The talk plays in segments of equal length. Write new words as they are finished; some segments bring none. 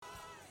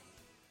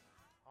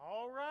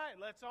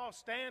let's all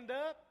stand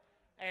up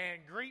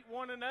and greet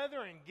one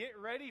another and get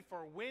ready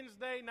for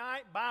Wednesday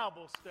night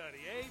Bible study.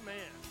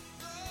 Amen.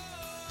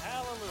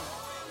 Hallelujah.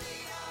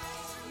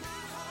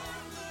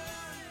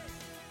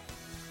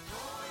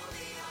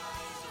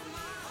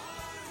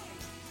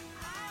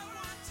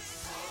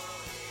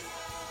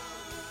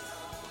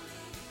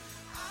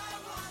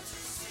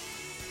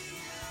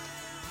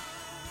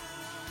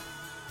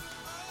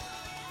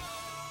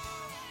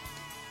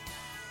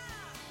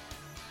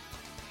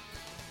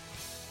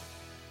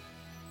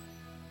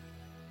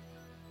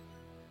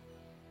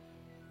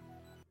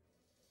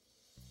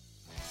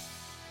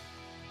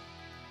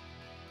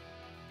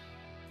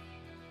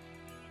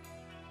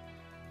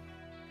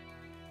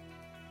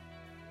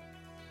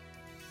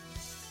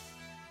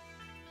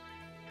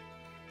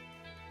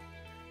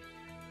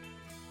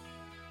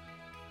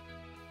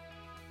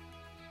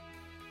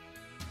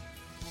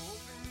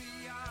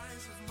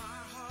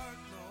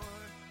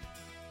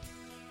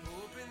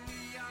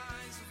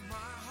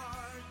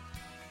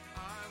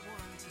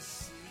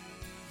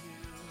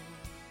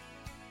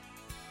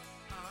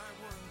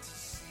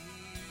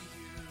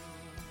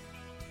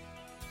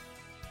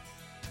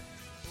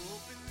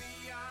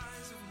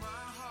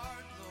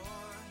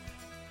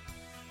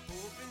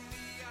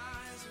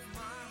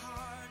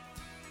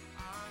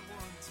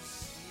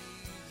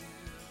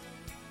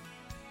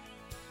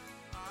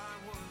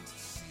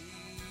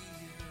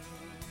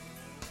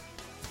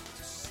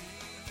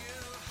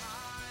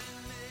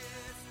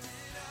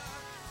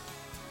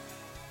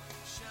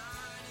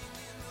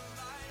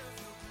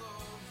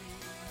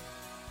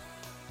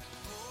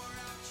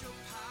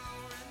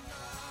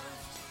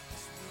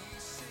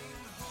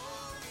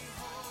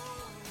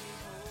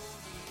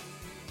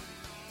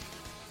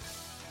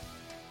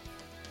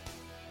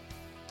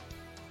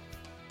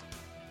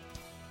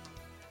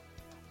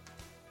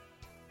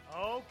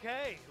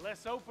 Okay,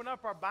 let's open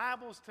up our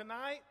Bibles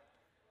tonight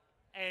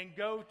and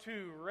go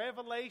to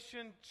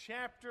Revelation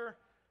chapter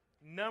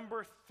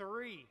number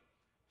 3.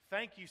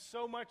 Thank you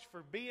so much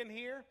for being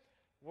here.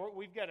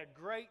 We've got a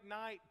great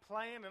night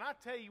planned, and I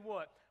tell you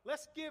what,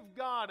 let's give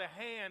God a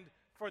hand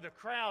for the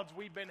crowds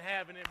we've been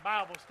having in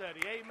Bible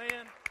study.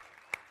 Amen.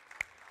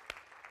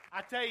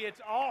 I tell you,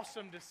 it's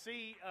awesome to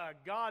see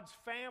God's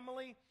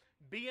family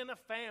being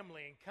a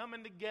family and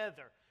coming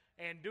together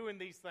and doing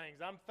these things.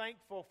 I'm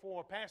thankful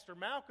for Pastor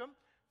Malcolm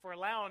for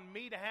allowing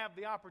me to have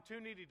the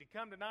opportunity to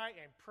come tonight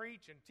and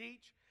preach and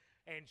teach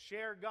and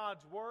share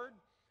God's Word.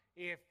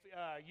 If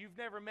you've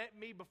never met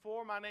me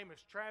before, my name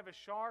is Travis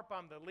Sharp.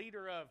 I'm the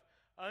leader of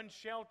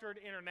Unsheltered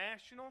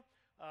International.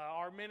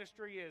 Our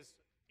ministry is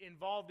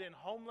involved in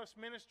homeless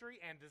ministry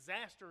and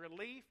disaster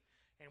relief,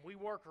 and we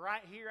work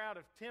right here out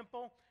of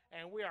Temple,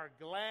 and we are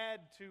glad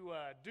to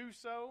do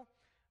so.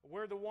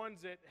 We're the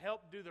ones that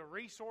help do the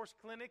resource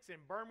clinics in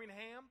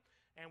Birmingham,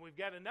 and we've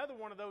got another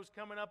one of those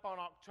coming up on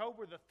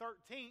October the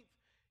 13th.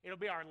 It'll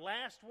be our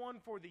last one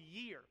for the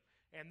year,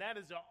 and that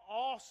is an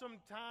awesome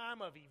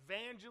time of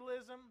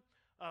evangelism,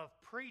 of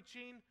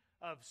preaching,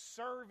 of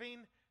serving,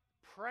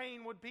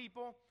 praying with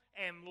people,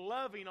 and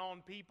loving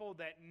on people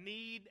that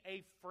need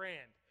a friend.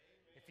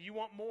 Amen. If you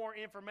want more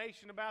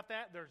information about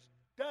that, there's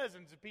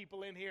dozens of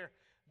people in here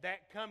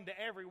that come to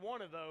every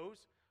one of those.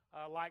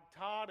 Like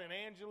Todd and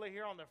Angela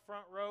here on the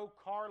front row.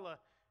 Carla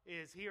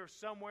is here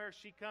somewhere.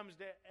 She comes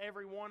to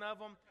every one of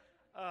them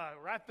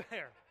right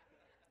there.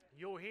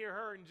 You'll hear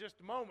her in just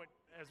a moment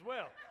as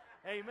well.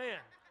 Amen.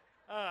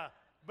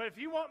 But if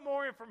you want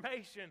more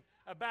information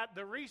about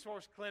the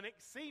resource clinic,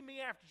 see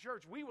me after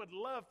church. We would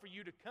love for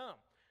you to come.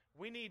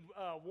 We need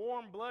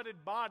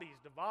warm-blooded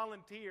bodies to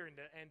volunteer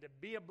and to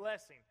be a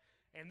blessing.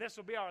 And this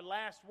will be our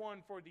last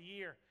one for the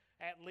year,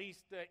 at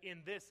least in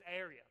this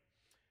area.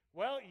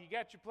 Well, you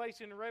got your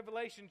place in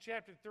Revelation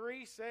chapter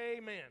 3. Say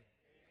amen. Amen.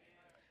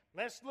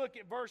 Let's look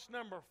at verse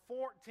number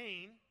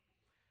 14.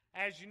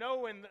 As you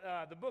know, in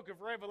the book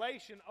of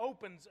Revelation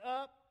opens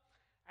up,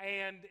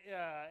 and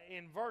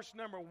in verse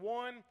number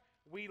 1,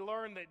 we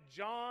learn that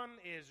John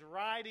is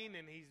riding,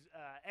 and he's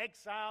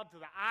exiled to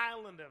the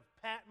island of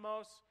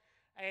Patmos,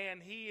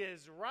 and he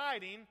is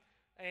writing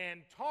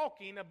and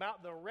talking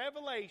about the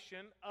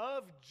revelation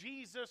of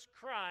Jesus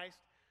Christ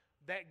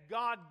that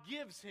God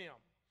gives him.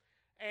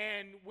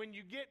 And when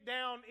you get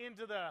down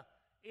into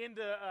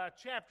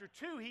chapter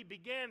 2, he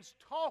begins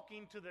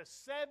talking to the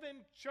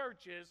 7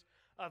 churches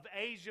of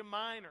Asia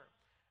Minor.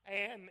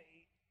 And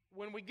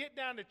when we get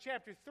down to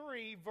chapter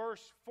 3,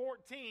 verse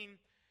 14,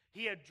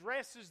 he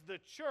addresses the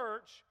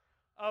church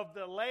of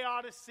the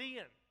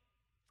Laodicean.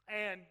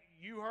 And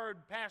you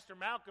heard Pastor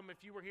Malcolm,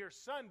 if you were here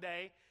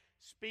Sunday,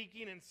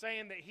 speaking and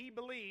saying that he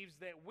believes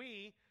that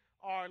we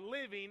are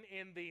living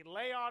in the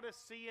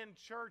Laodicean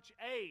church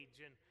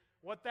age. And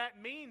what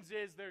that means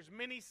is there's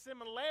many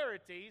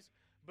similarities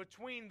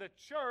between the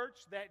church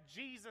that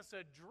Jesus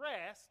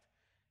addressed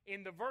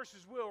in the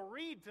verses we'll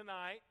read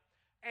tonight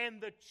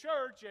and the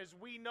church as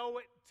we know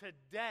it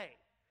today.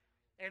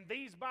 And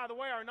these, by the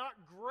way, are not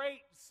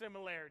great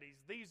similarities.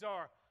 These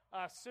are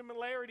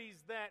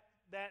similarities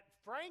that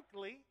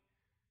frankly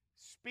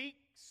speak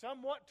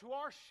somewhat to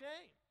our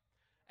shame.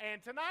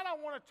 And tonight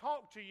I want to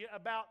talk to you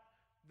about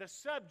the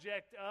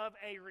subject of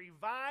a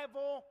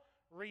revival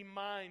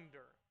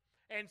reminder.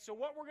 And so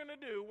what we're going to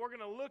do, we're going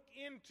to look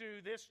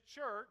into this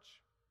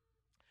church,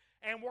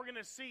 and we're going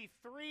to see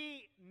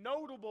three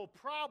notable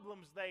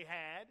problems they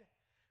had,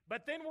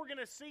 but then we're going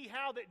to see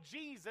how that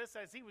Jesus,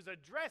 as he was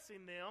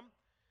addressing them,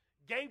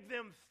 gave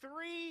them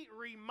three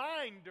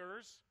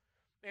reminders,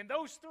 and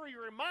those three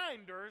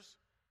reminders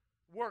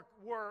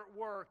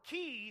were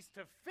keys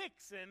to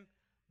fixing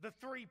the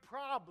three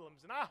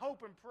problems. And I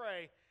hope and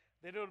pray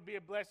that it'll be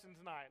a blessing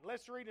tonight.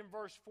 Let's read in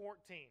verse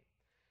 14.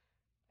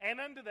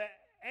 And unto the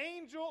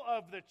angel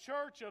of the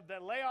church of the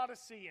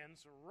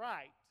Laodiceans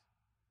write,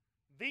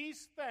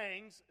 These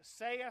things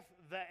saith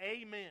the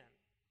Amen,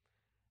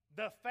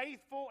 the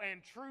faithful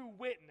and true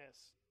witness,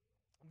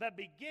 the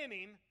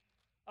beginning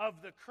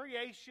of the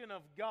creation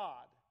of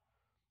God.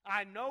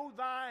 I know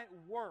thy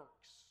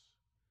works.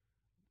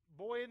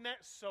 Boy, isn't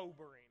that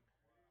sobering?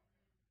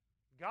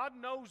 God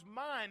knows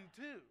mine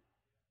too.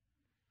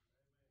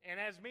 And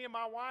as me and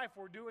my wife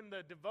were doing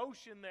the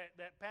devotion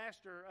that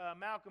Pastor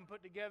Malcolm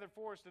put together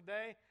for us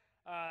today,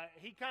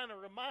 he kind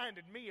of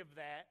reminded me of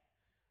that.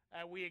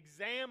 We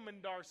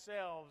examined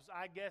ourselves,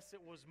 I guess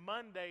it was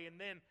Monday, and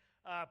then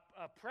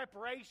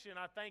preparation,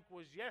 I think,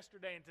 was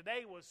yesterday, and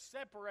today was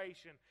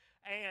separation.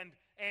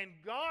 And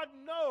God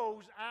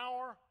knows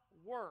our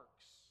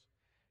works.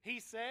 He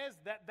says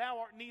that thou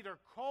art neither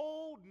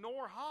cold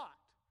nor hot.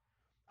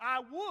 I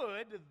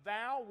would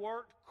thou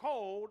wert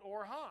cold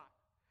or hot.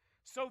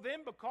 So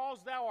then,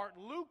 because thou art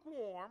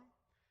lukewarm,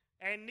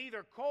 and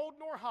neither cold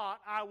nor hot,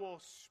 I will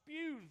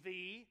spew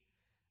thee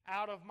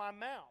out of my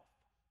mouth.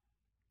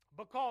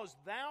 Because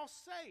thou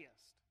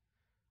sayest,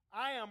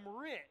 I am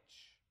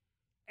rich,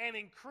 and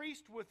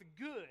increased with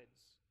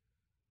goods,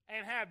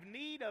 and have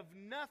need of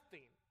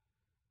nothing,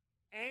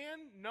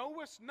 and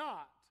knowest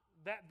not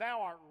that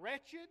thou art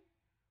wretched,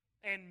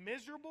 and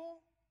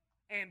miserable,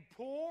 and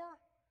poor,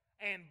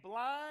 and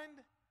blind,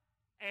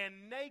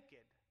 and naked.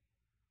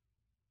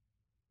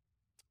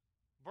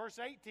 Verse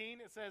 18,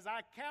 it says,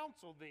 I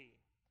counsel thee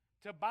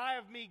to buy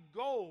of me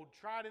gold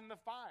tried in the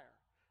fire,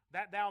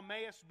 that thou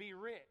mayest be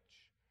rich,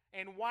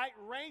 and white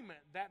raiment,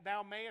 that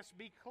thou mayest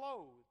be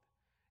clothed,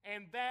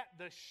 and that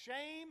the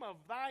shame of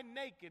thy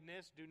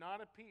nakedness do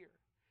not appear.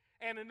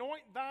 And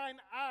anoint thine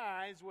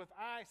eyes with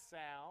eye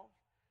salve,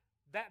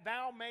 that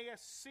thou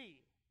mayest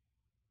see.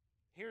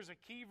 Here's a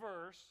key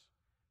verse.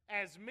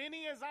 As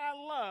many as I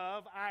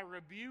love, I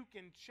rebuke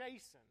and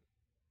chasten.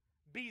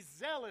 Be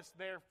zealous,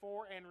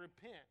 therefore, and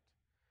repent.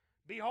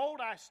 Behold,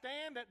 I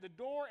stand at the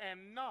door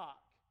and knock.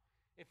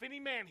 If any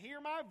man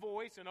hear my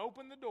voice and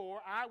open the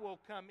door, I will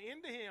come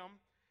into him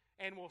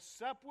and will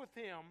sup with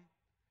him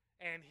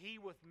and he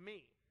with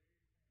me.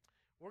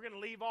 We're going to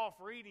leave off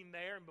reading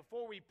there, and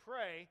before we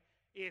pray,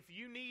 if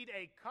you need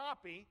a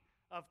copy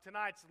of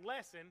tonight's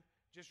lesson,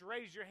 just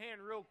raise your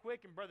hand real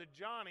quick, and Brother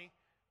Johnny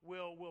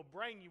will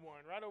bring you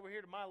one. Right over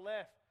here to my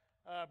left,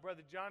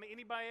 Brother Johnny.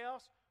 Anybody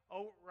else?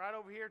 Oh, right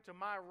over here to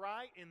my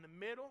right in the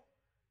middle.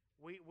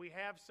 We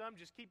have some.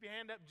 Just keep your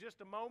hand up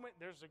just a moment.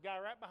 There's a guy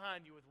right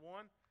behind you with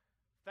one.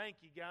 Thank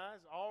you, guys.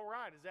 All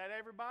right. Is that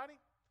everybody?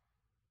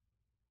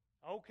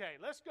 Okay.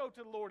 Let's go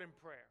to the Lord in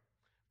prayer.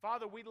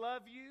 Father, we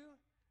love you,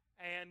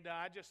 and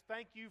I just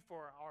thank you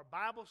for our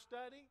Bible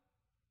study.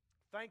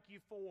 Thank you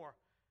for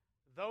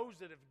those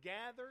that have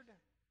gathered.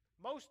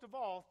 Most of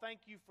all,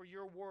 thank you for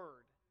your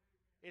word.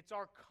 It's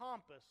our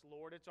compass,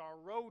 Lord. It's our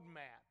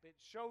roadmap. It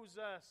shows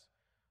us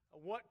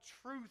what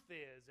truth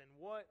is and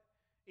what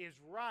is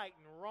right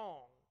and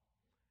wrong.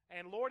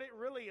 And Lord, it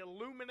really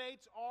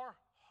illuminates our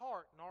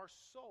heart and our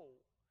soul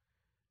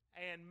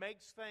and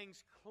makes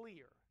things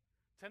clear.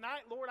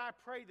 Tonight, Lord, I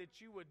pray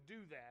that you would do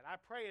that. I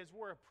pray as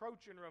we're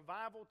approaching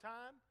revival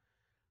time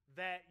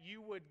that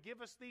you would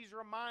give us these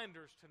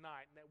reminders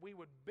tonight and that we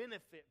would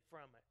benefit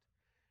from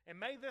it. And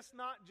may this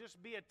not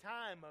just be a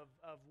time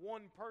of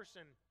one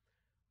person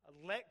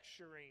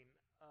lecturing.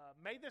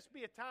 May this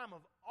be a time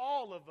of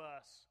all of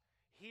us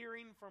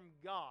hearing from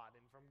God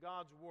and from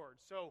God's Word.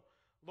 So,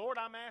 Lord,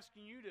 I'm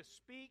asking you to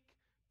speak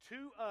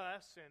to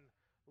us, and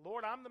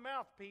Lord, I'm the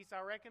mouthpiece,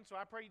 I reckon, so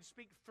I pray you to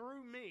speak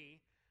through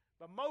me.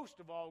 But most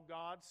of all,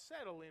 God,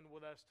 settle in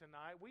with us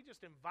tonight. We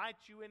just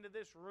invite you into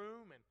this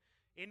room and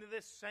into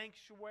this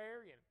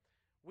sanctuary, and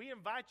we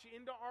invite you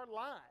into our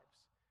lives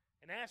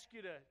and ask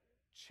you to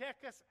check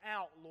us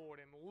out, Lord,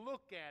 and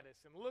look at us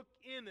and look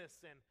in us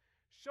and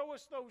show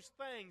us those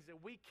things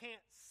that we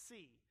can't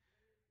see,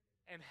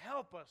 and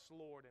help us,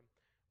 Lord. And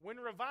when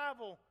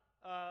revival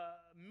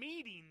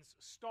meetings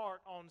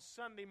start on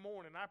Sunday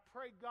morning, I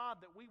pray, God,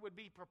 that we would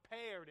be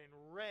prepared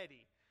and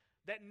ready,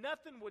 that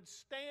nothing would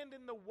stand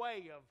in the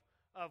way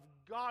of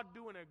God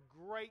doing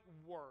a great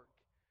work.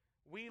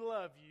 We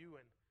love you,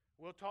 and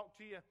we'll talk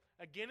to you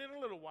again in a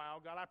little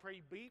while. God, I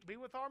pray you be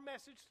with our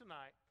message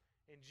tonight.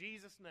 In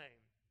Jesus' name,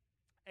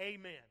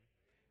 amen.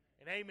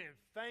 And amen.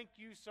 Thank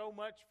you so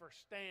much for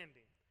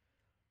standing.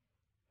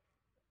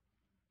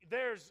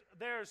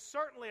 There's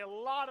certainly a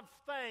lot of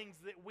things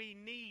that we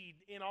need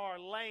in our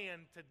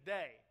land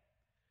today.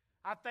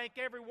 I think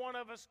every one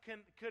of us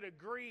could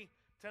agree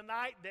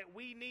tonight that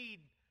we need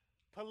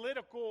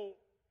political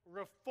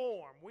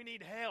reform. We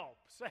need help.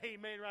 Say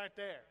amen right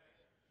there.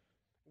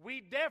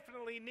 We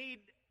definitely need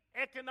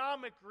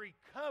economic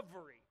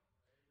recovery.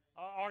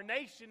 Our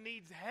nation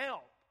needs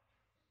help.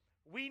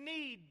 We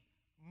need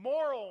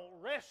moral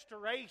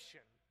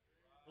restoration.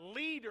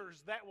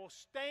 Leaders that will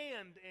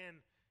stand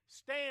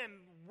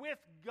with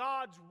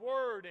God's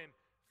word and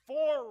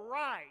for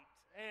right.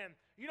 And,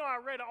 I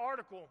read an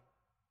article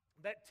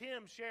that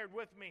Tim shared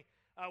with me.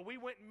 We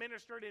went and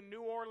ministered in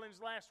New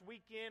Orleans last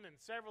weekend, and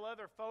several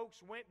other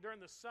folks went during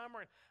the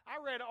summer. And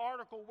I read an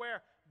article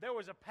where there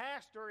was a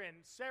pastor and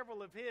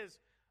several of his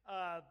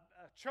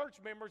church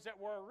members that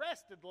were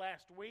arrested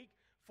last week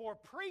for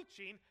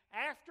preaching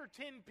after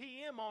 10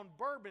 p.m. on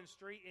Bourbon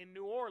Street in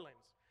New Orleans.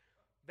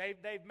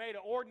 They've made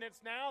an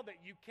ordinance now that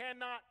you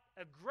cannot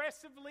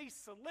aggressively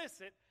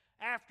solicit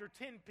after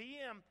 10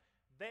 p.m.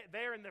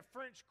 there in the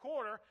French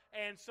Quarter,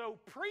 and so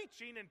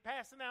preaching and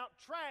passing out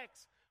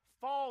tracts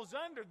falls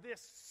under this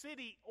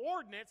city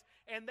ordinance,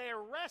 and they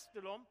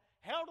arrested them,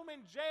 held them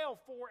in jail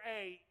for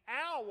an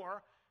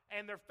hour,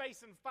 and they're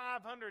facing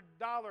 $500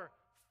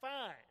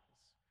 fines.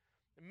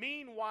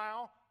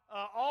 Meanwhile,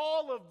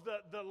 all of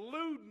the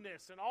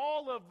lewdness and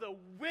all of the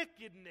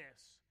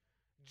wickedness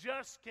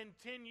just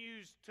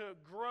continues to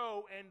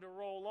grow and to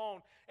roll on.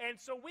 And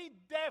so we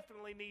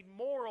definitely need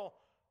moral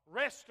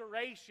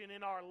restoration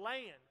in our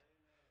land.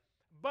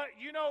 But,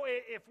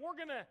 if we're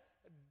going to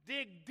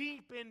dig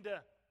deep into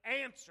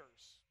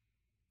answers,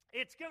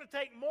 it's going to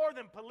take more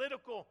than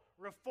political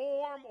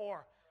reform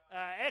or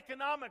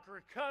economic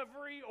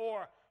recovery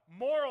or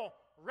moral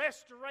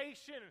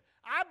restoration.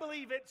 I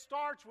believe it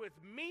starts with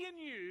me and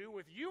you,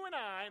 with you and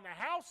I in the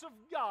house of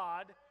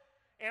God.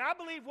 And I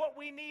believe what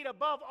we need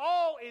above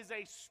all is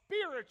a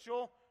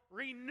spiritual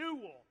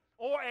renewal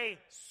or a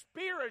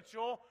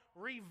spiritual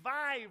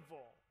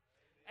revival.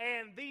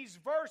 And these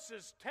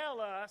verses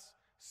tell us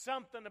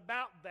something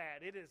about that.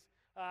 It is,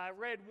 I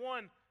read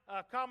one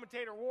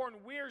commentator, Warren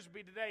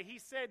Wiersbe, today. He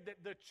said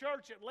that the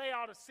church at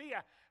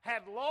Laodicea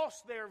had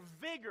lost their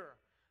vigor.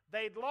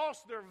 They'd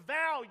lost their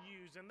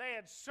values, and they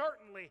had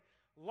certainly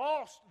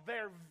lost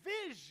their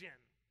vision.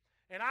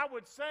 And I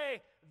would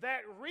say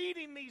that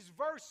reading these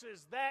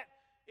verses, that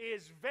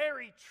is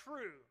very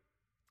true.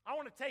 I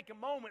want to take a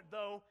moment,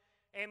 though,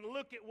 and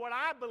look at what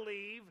I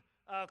believe,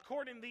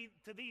 according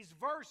to these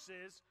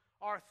verses,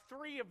 are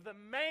three of the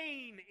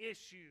main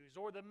issues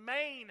or the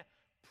main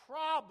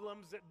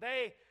problems that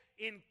they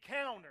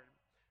encountered.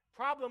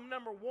 Problem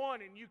number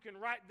one, and you can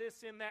write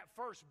this in that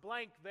first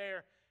blank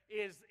there,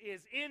 is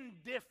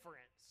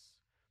indifference.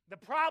 The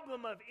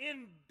problem of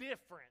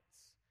indifference.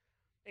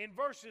 In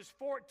verses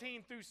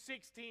 14 through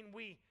 16,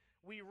 we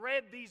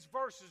read these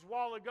verses a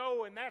while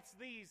ago, and that's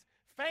these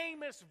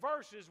famous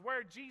verses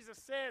where Jesus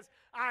says,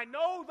 I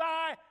know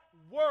thy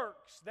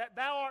works, that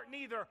thou art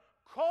neither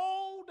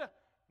cold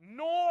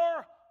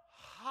nor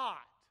hot.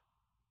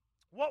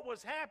 What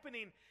was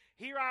happening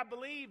here, I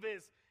believe,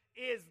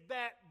 is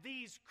that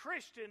these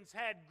Christians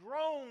had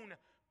grown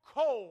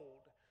cold.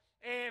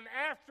 And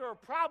after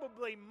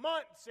probably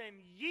months and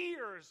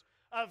years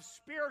of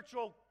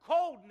spiritual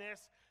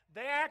coldness,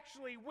 they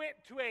actually went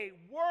to a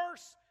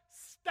worse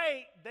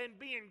state than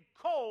being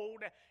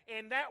cold,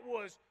 and that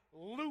was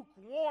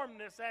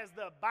lukewarmness, as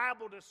the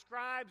Bible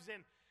describes.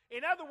 And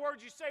in other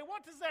words, you say,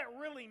 what does that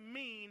really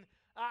mean?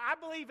 I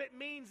believe it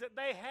means that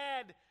they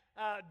had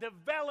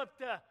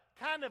developed a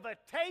kind of a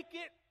take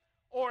it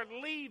or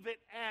leave it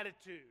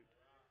attitude.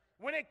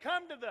 When it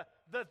come to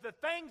the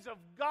things of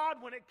God,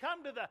 when it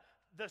come to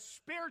the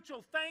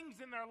spiritual things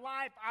in their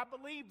life, I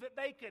believe that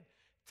they could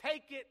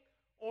take it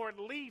or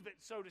leave it,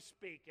 so to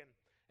speak. And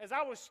as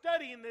I was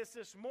studying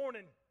this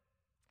morning,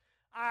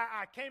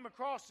 I came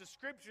across the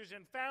scriptures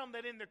and found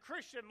that in the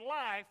Christian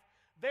life,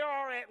 there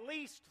are at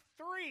least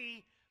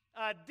three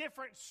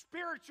different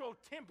spiritual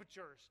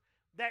temperatures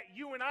that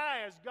you and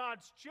I, as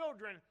God's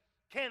children,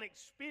 can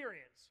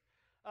experience.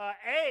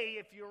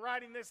 If you're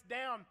writing this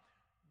down,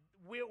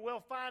 we'll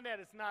find that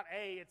it's not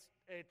A.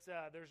 It's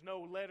there's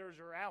no letters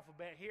or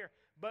alphabet here.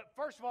 But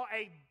first of all,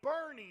 a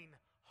burning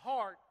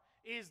heart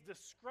is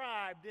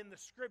described in the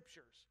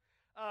scriptures.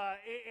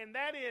 And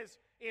that is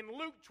in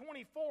Luke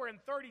 24 and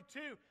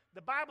 32,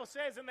 the Bible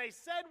says, and they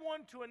said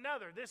one to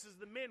another, this is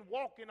the men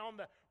walking on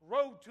the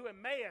road to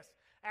Emmaus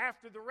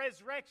after the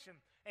resurrection,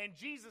 and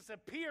Jesus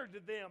appeared to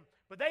them,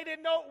 but they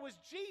didn't know it was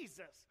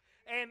Jesus.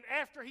 And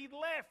after he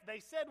left, they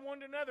said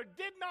one to another,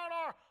 did not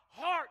our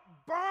heart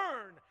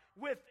burn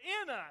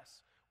within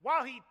us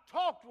while he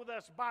talked with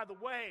us by the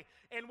way,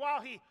 and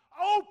while he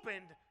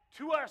opened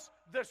to us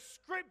the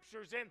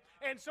scriptures?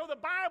 And so the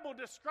Bible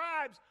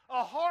describes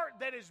a heart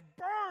that is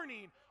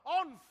burning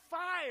on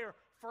fire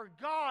for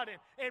God.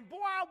 And boy,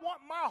 I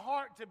want my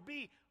heart to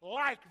be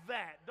like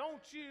that,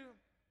 don't you?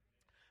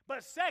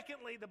 But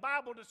secondly, the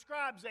Bible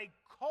describes a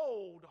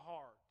cold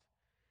heart.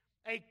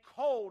 A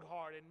cold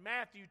heart. In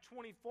Matthew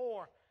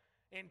 24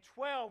 and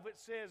 12 it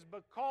says,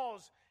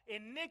 because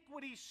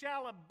iniquity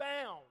shall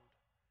abound,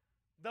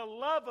 the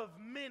love of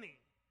many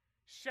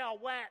shall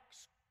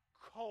wax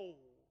cold.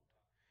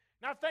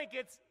 Now I think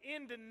it's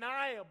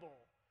undeniable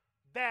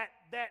that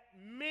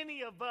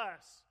many of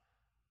us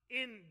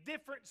in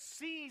different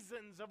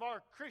seasons of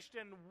our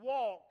Christian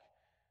walk,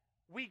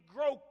 we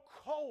grow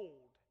cold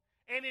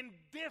and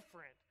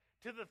indifferent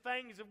to the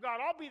things of God.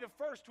 I'll be the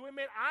first to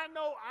admit, I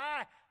know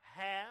I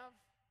have.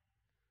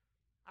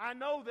 I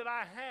know that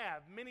I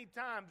have many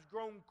times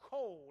grown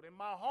cold, and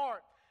my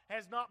heart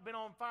has not been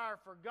on fire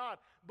for God.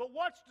 But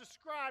what's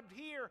described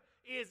here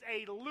is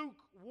a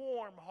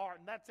lukewarm heart,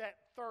 and that's that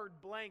third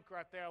blank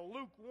right there, a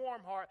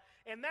lukewarm heart.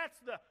 And that's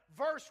the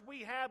verse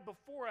we have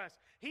before us.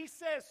 He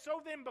says,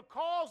 so then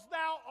because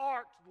thou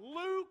art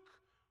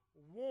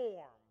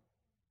lukewarm,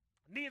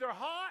 neither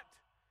hot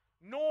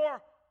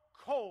nor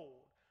cold.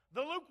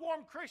 The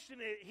lukewarm Christian,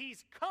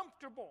 he's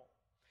comfortable.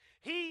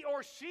 He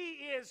or she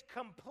is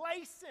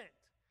complacent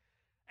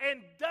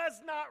and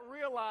does not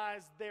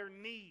realize their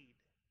need.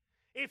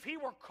 If he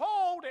were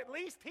cold, at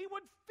least he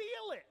would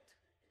feel it.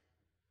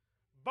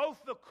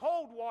 Both the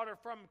cold water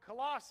from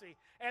Colossae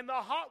and the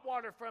hot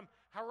water from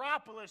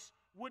Hierapolis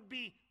would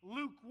be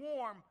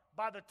lukewarm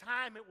by the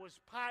time it was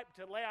piped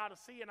to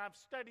Laodicea. And I've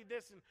studied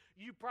this, and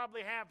you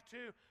probably have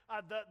too.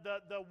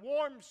 The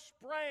warm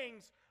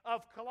springs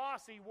of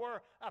Colossae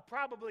were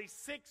probably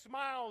 6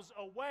 miles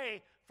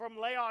away from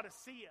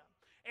Laodicea.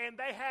 And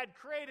they had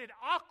created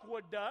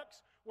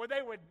aqueducts where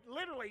they would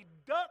literally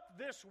duct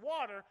this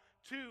water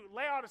to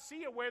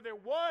Laodicea where there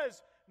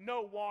was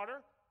no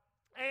water.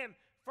 And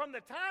from the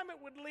time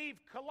it would leave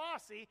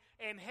Colossae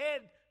and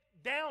head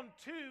down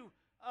to,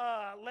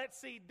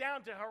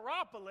 down to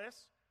Hierapolis,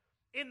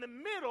 in the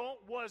middle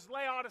was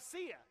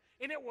Laodicea.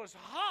 And it was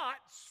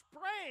hot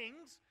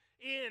springs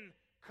in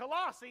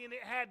Colossae, and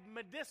it had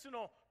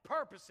medicinal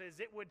purposes.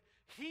 It would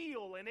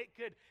heal, and it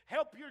could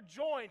help your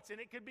joints, and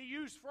it could be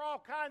used for all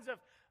kinds of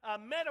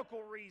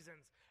medical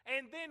reasons.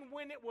 And then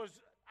when it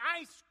was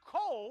ice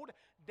cold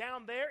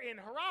down there in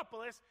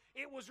Hierapolis,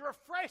 it was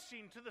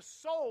refreshing to the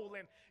soul,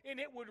 and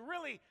it would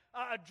really,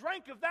 a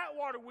drink of that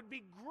water would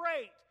be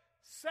great,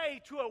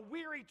 say, to a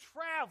weary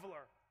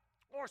traveler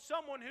or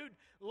someone who'd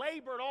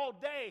labored all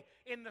day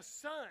in the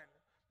sun.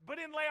 But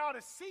in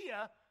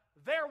Laodicea,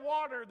 their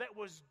water that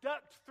was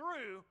ducked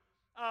through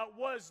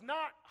was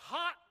not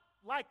hot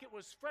like it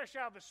was fresh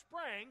out of the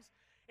springs,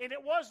 and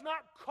it was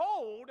not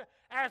cold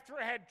after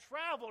it had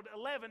traveled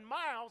 11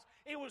 miles.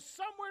 It was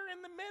somewhere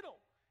in the middle.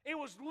 It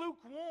was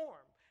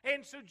lukewarm.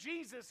 And so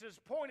Jesus is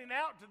pointing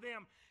out to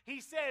them,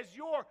 he says,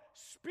 your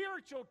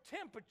spiritual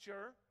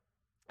temperature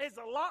is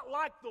a lot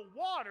like the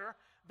water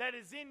that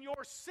is in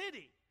your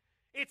city.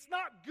 It's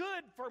not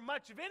good for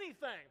much of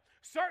anything.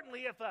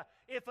 Certainly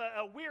if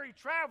a weary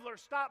traveler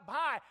stopped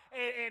by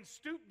and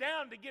stooped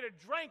down to get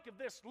a drink of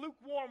this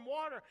lukewarm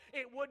water,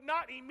 it would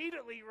not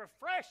immediately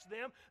refresh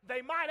them.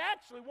 They might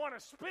actually want to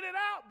spit it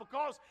out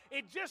because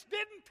it just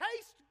didn't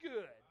taste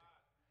good.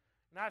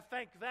 And I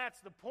think that's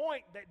the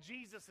point that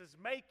Jesus is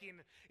making.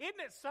 Isn't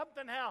it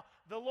something how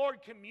the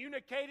Lord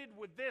communicated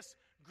with this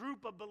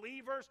group of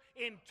believers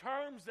in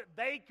terms that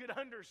they could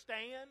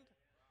understand?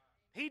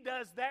 He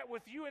does that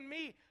with you and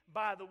me,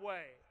 by the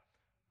way.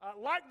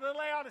 Like the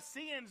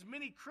Laodiceans,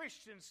 many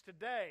Christians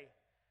today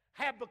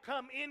have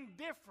become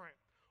indifferent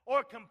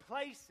or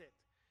complacent.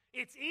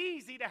 It's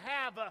easy to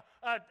have a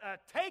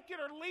take it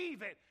or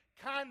leave it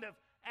kind of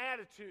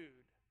attitude.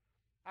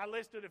 I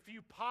listed a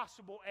few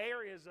possible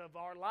areas of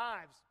our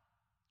lives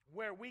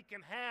where we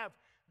can have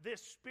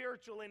this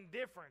spiritual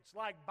indifference,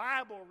 like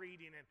Bible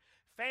reading and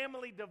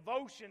family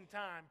devotion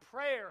time,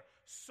 prayer,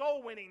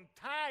 soul winning,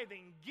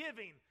 tithing,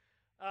 giving,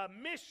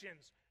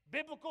 missions,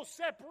 biblical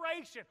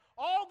separation.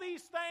 All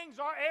these things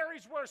are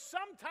areas where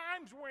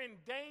sometimes we're in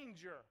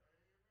danger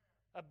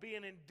of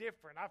being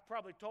indifferent. I've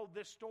probably told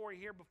this story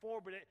here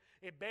before, but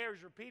it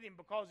bears repeating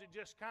because it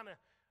just kind of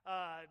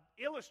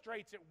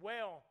illustrates it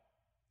well.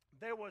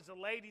 There was a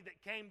lady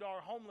that came to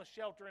our homeless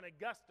shelter in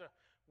Augusta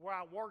where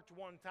I worked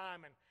one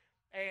time,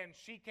 and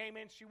she came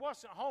in. She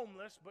wasn't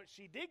homeless, but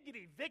she did get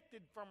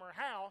evicted from her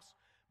house,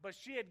 but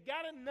she had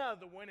got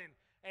another one,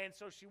 and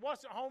so she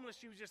wasn't homeless.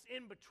 She was just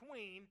in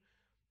between.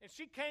 And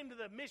she came to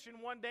the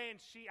mission one day, and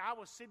I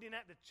was sitting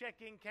at the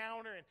check-in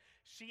counter, and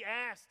she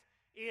asked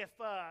if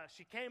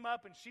she came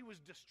up, and she was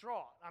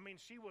distraught. I mean,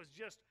 she was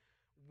just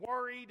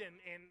worried,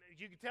 and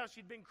you could tell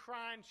she'd been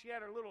crying. She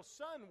had her little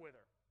son with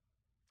her.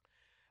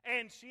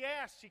 And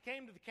she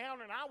came to the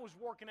counter, and I was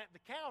working at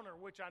the counter,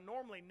 which I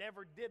normally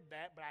never did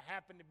that, but I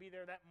happened to be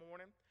there that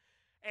morning.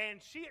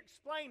 And she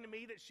explained to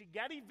me that she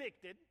got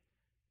evicted.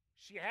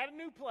 She had a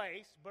new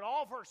place, but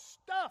all of her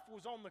stuff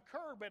was on the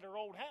curb at her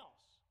old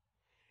house.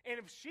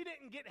 And if she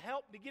didn't get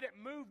help to get it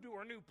moved to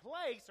her new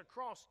place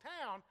across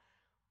town,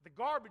 the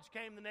garbage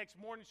came the next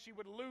morning, she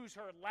would lose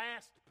her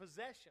last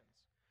possessions.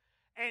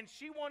 And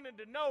she wanted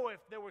to know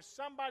if there was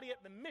somebody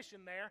at the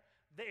mission there,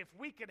 that if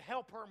we could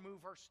help her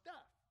move her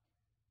stuff.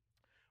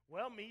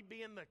 Well, me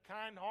being the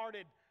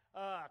kind-hearted,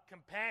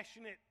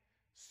 compassionate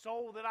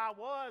soul that I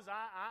was,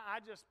 I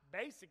just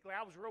basically,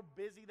 I was real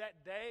busy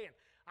that day, and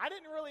I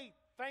didn't really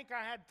think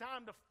I had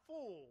time to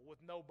fool with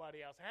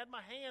nobody else. I had my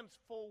hands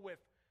full with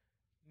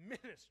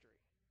ministry.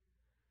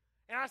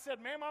 And I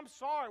said, ma'am, I'm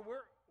sorry,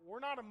 we're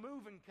not a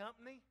moving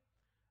company.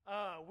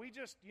 We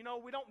just,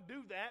 we don't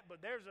do that,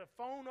 but there's a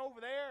phone over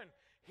there, and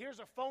here's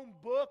a phone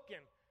book,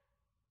 and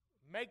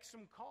make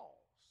some calls.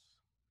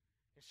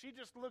 And she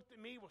just looked at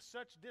me with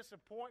such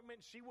disappointment.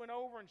 She went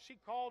over and she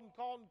called and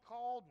called and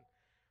called,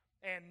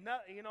 and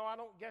I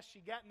don't guess she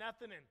got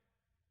nothing. And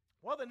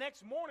well, the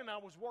next morning I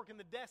was working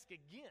the desk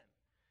again.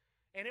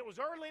 And it was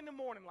early in the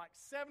morning, like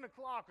 7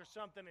 o'clock or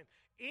something,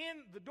 and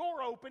the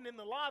door opened in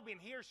the lobby,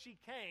 and here she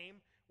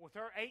came with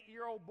her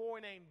 8-year-old boy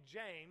named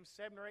James,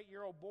 7 or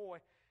 8-year-old boy.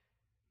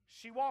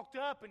 She walked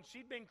up, and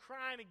she'd been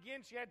crying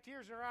again. She had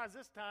tears in her eyes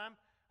this time,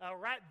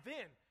 right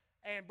then.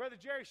 And Brother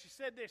Jerry, she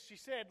said this. She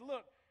said,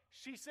 look,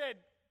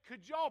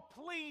 could y'all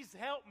please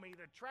help me?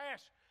 The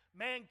trash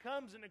man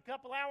comes in a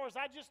couple hours.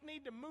 I just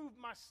need to move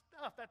my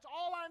stuff. That's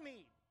all I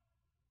need.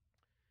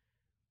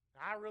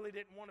 I really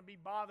didn't want to be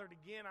bothered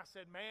again. I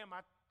said, ma'am,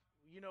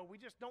 we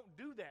just don't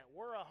do that.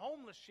 We're a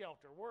homeless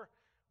shelter.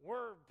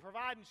 We're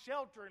providing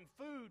shelter and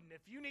food, and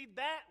if you need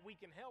that, we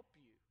can help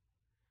you.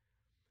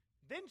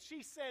 Then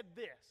she said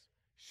this.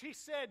 She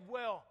said,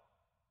 well,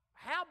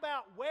 how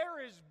about where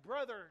is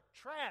Brother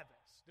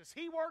Travis? Does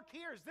he work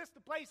here? Is this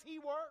the place he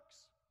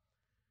works?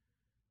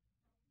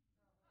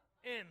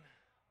 And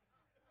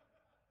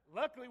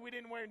luckily we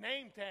didn't wear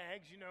name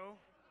tags,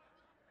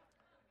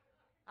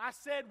 I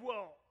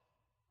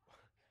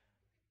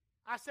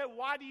said,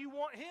 why do you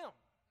want him?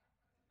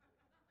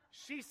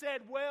 She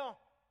said, well,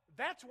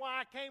 that's why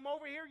I came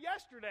over here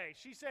yesterday.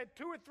 She said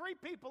 2 or 3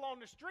 people on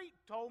the street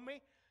told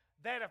me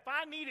that if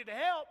I needed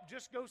help,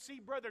 just go see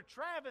Brother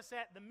Travis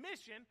at the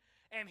mission,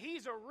 and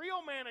he's a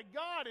real man of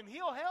God, and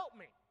he'll help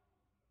me.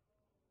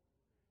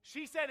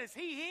 She said, is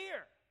he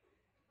here?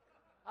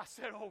 I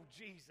said, oh,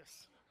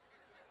 Jesus.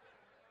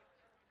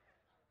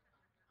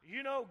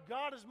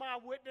 God is my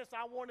witness.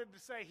 I wanted to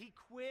say he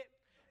quit.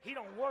 He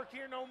don't work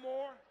here no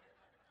more.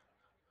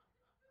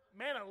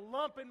 Man, a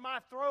lump in my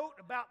throat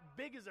about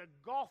big as a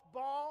golf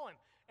ball,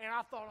 and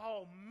I thought,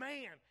 oh,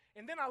 man.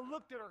 And then I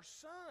looked at her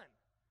son,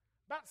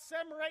 about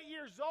 7 or 8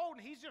 years old,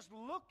 and he's just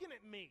looking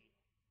at me.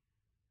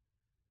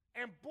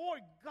 And boy,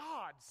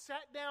 God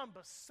sat down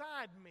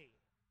beside me.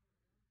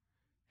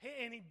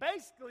 And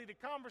the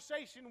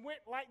conversation went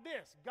like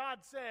this. God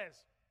says,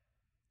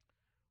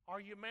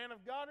 are you a man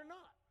of God or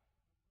not?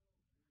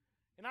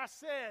 And I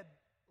said,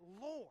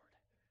 Lord,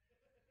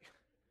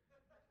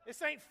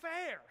 this ain't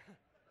fair.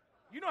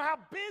 You know how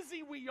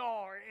busy we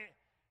are.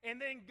 And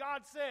then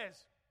God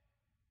says,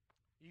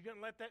 you going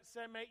to let that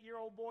 7,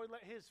 8-year-old boy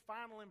let his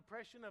final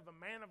impression of a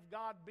man of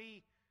God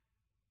be,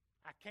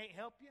 I can't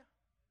help you?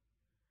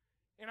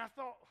 And I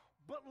thought,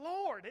 but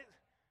Lord,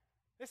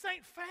 this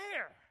ain't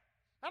fair.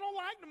 I don't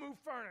like to move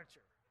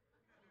furniture.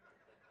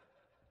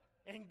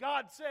 And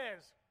God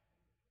says,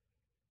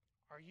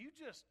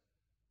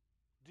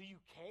 do you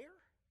care?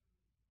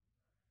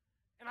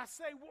 And I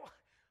say, well,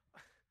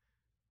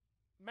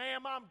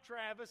 ma'am, I'm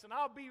Travis, and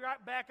I'll be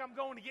right back. I'm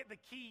going to get the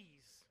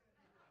keys.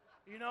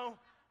 And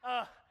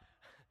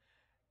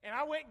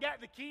I went and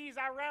got the keys.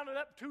 I rounded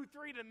up 2,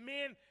 3 of the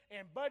men,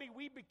 and buddy,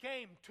 we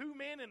became 2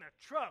 men in a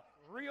truck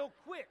real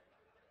quick.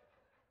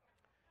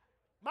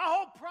 My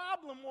whole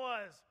problem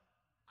was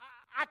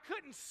I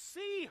couldn't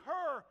see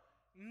her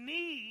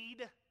need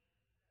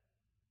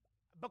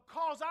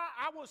because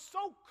I was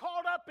so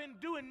caught up in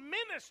doing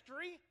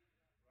ministry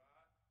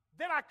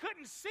that I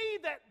couldn't see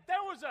that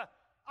there was an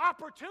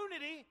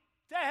opportunity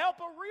to help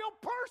a real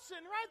person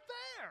right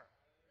there.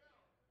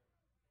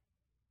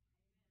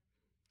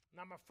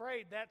 And I'm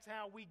afraid that's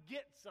how we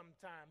get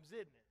sometimes,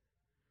 isn't it?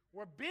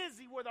 We're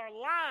busy with our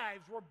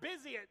lives. We're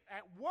busy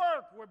at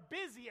work. We're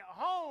busy at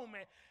home.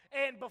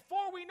 And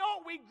before we know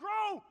it, we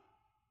grow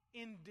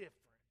indifferent.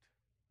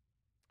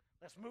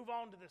 Let's move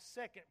on to the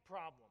second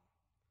problem.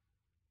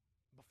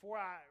 Before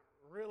I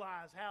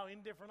realize how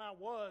indifferent I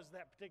was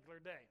that particular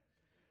day.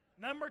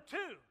 Number 2.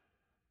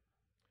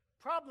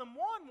 Problem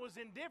 1 was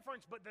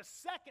indifference, but the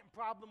second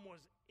problem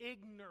was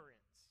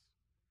ignorance.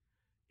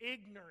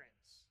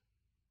 Ignorance.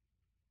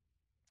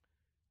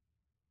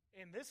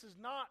 And this is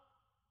not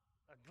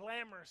a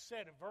glamorous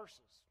set of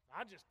verses.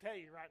 I'll just tell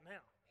you right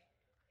now.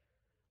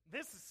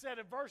 This is a set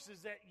of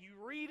verses that you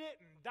read it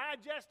and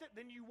digest it,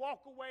 then you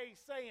walk away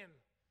saying,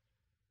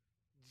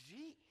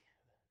 gee,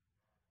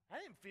 I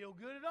didn't feel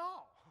good at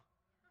all.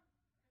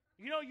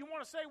 You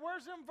want to say,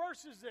 where's them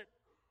verses that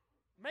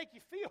make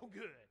you feel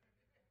good?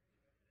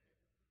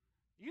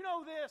 You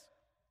know this?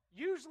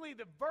 Usually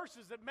the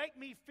verses that make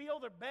me feel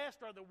the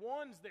best are the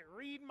ones that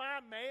read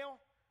my mail,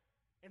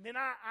 and then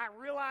I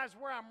realize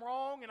where I'm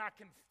wrong, and I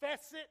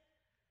confess it,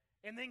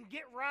 and then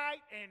get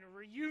right, and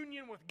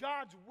reunion with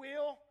God's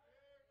will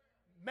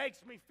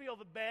makes me feel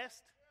the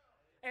best.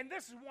 And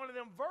this is one of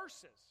them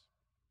verses.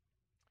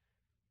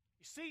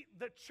 You see,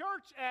 the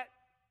church at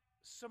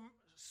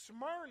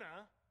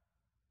Smyrna,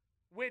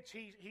 which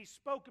he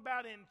spoke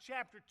about in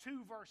chapter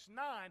 2, verse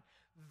 9,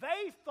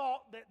 they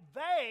thought that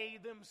they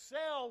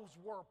themselves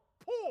were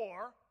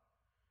poor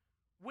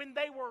when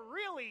they were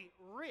really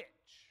rich.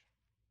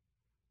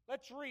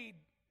 Let's read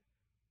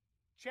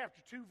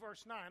chapter 2,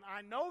 verse 9.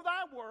 I know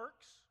thy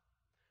works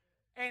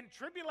and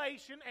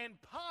tribulation and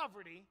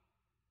poverty,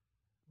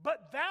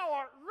 but thou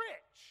art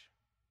rich.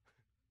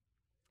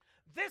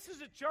 This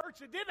is a church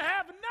that didn't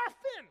have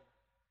nothing.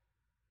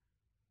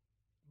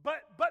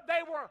 But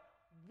they were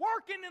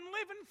working and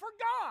living for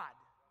God.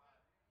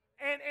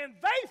 And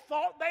they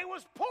thought they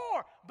was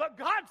poor. But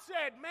God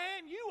said,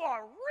 man, you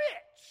are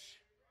rich.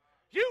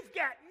 You've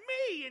got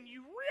me and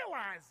you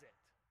realize it.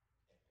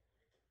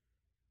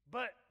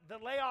 But the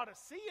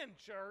Laodicean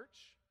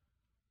church,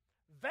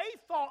 they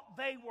thought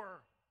they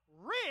were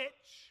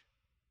rich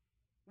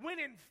when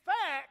in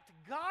fact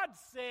God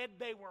said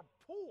they were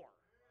poor.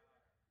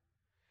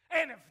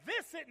 And if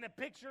this isn't a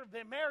picture of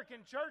the American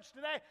church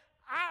today,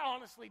 I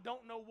honestly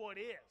don't know what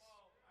is.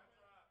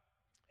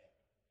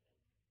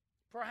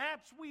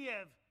 Perhaps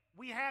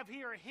we have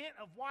here a hint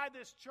of why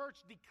this church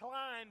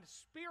declined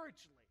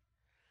spiritually.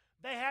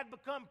 They had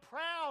become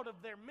proud of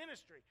their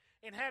ministry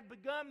and had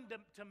begun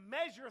to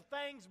measure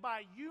things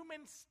by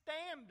human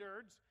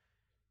standards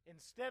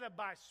instead of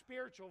by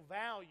spiritual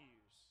values.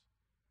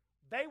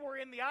 They were,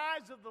 in the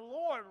eyes of the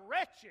Lord,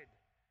 wretched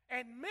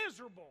and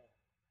miserable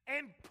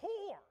and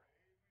poor.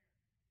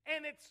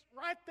 And it's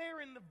right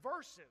there in the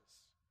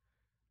verses.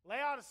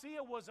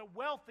 Laodicea was a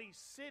wealthy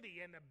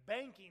city and a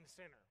banking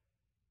center.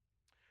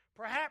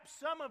 Perhaps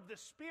some of the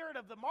spirit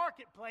of the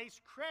marketplace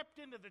crept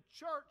into the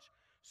church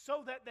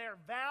so that their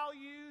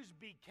values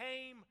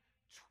became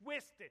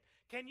twisted.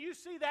 Can you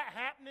see that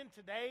happening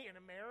today in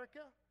America?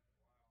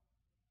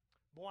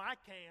 Boy, I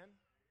can.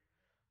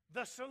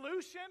 The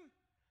solution,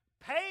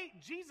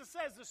 Jesus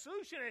says the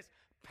solution is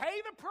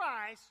pay the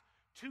price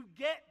to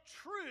get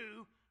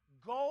true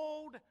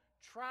gold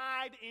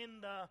tried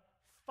in the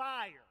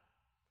fire.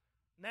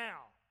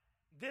 Now,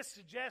 this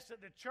suggests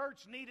that the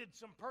church needed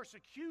some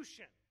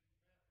persecution.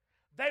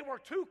 They were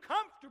too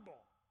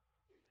comfortable.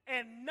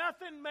 And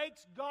nothing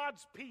makes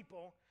God's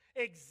people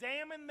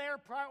examine their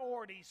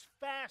priorities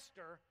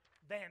faster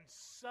than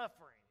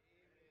suffering.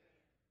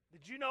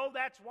 Did you know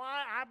that's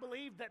why I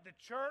believe that the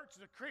church,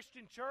 the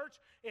Christian church,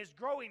 is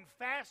growing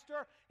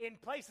faster in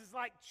places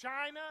like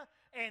China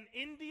and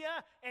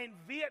India and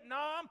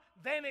Vietnam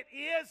than it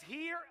is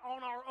here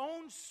on our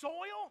own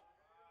soil?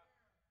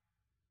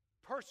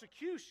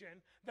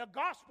 Persecution. The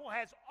gospel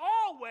has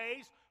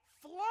always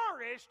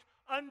flourished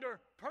under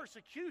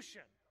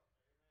persecution.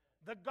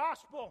 The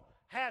gospel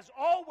has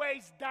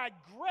always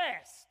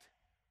digressed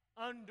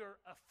under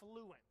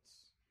affluence.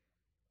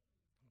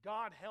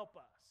 God help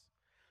us.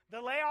 The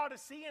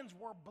Laodiceans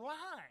were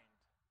blind.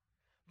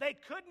 They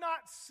could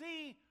not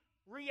see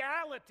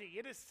reality.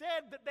 It is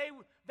said that they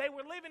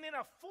were living in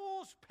a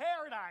fool's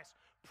paradise,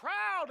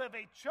 proud of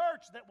a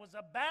church that was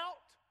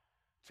about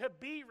to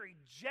be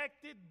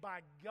rejected by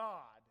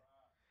God.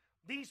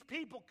 These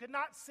people could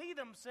not see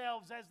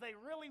themselves as they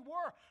really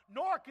were,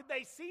 nor could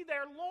they see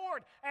their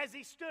Lord as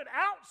he stood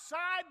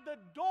outside the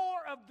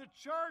door of the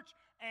church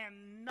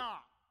and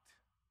knocked.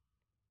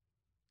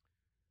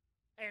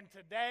 And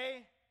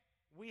today,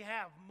 we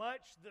have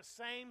much the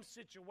same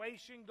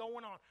situation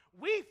going on.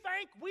 We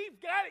think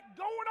we've got it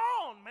going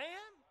on,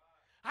 man.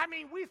 I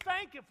mean, we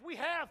think if we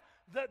have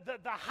the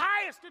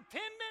highest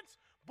attendance,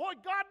 boy,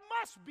 God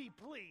must be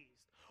pleased.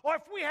 Or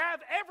if we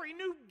have every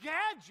new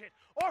gadget,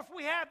 or if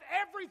we have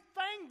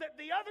everything that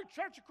the other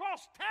church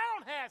across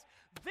town has,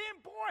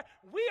 then, boy,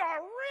 we are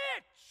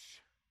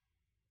rich.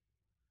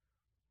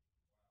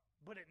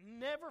 But it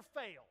never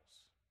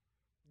fails.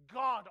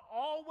 God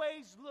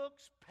always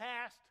looks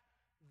past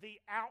the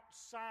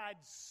outside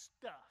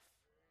stuff.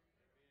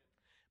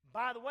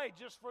 By the way,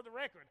 just for the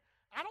record,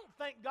 I don't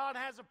think God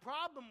has a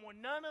problem with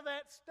none of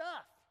that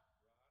stuff.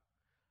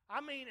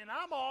 I mean, and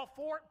I'm all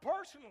for it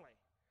personally,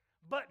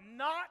 but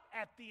not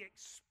at the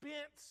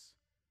expense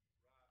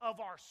of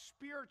our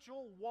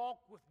spiritual walk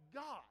with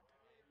God.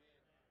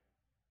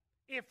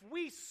 If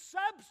we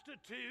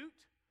substitute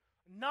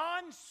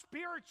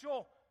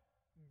non-spiritual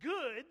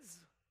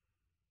goods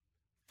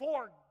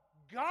for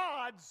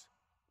God's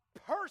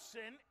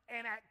person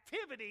and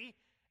activity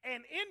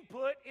and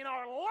input in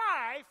our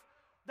life,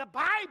 the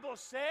Bible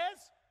says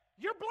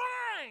you're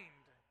blind.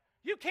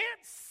 You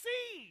can't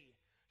see.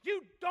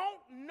 You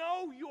don't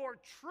know your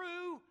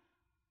true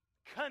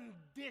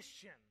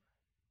condition.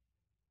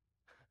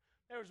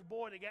 There was a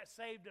boy that got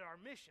saved at our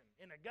mission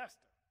in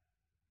Augusta.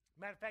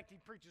 Matter of fact, he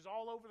preaches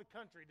all over the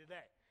country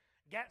today.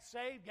 Got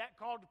saved, got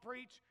called to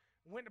preach,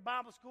 went to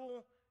Bible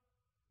school.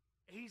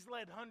 He's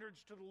led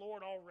hundreds to the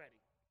Lord already.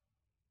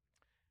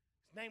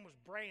 His name was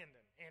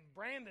Brandon, and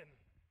Brandon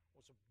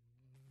was a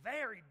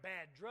very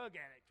bad drug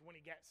addict when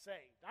he got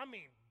saved. I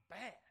mean,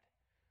 bad.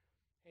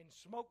 And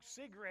smoked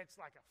cigarettes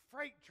like a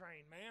freight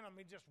train, man. I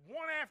mean, just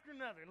one after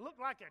another. It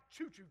looked like a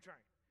choo-choo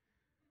train.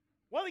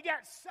 Well, he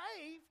got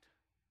saved,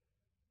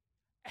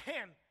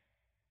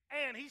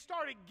 and he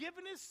started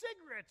giving his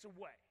cigarettes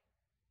away.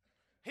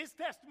 His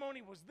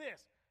testimony was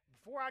this: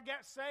 before I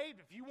got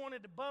saved, if you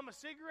wanted to bum a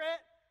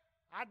cigarette,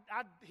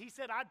 he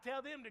said, I'd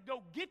tell them to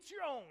go get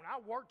your own. I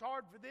worked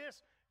hard for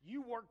this.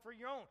 You work for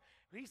your own.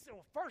 He said,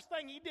 well, first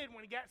thing he did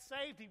when he got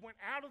saved, he went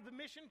out of the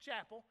mission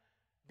chapel,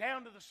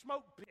 down to the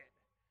smoke pit.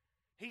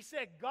 He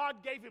said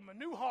God gave him a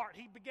new heart.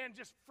 He began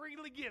just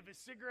freely give his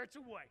cigarettes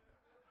away.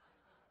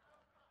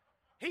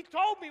 He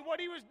told me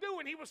what he was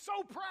doing. He was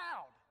so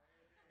proud.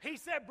 He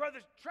said, Brother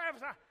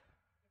Travis,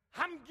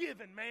 I'm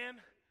giving, man.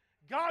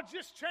 God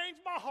just changed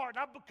my heart.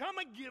 I've become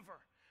a giver.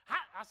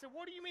 I said,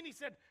 what do you mean? He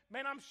said,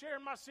 man, I'm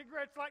sharing my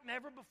cigarettes like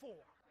never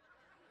before.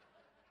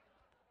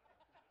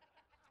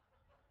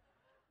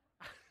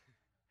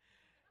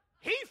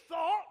 He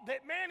thought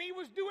that, man, he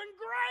was doing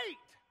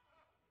great.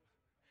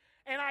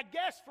 And I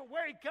guess for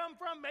where he come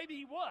from, maybe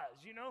he was,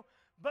 you know.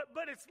 But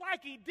it's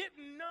like he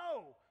didn't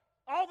know.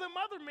 All them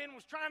other men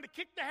was trying to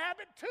kick the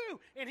habit too,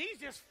 and he's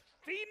just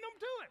feeding them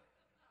to him.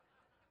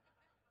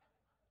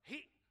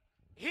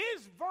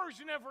 His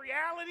version of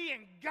reality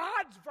and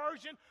God's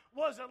version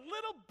was a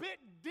little bit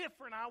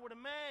different, I would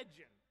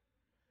imagine.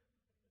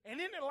 And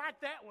isn't it like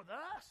that with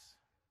us?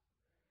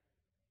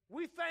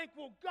 We think,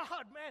 well,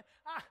 God, man,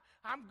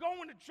 I'm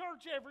going to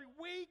church every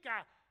week.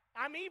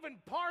 I'm even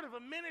part of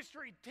a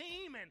ministry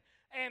team,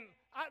 and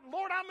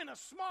Lord, I'm in a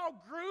small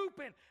group,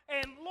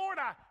 and Lord,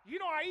 I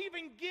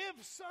even give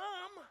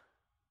some.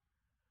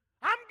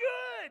 I'm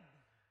good.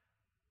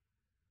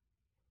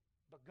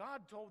 But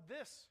God told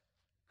this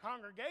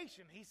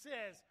congregation, he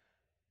says,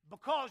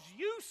 because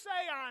you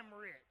say I'm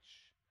rich.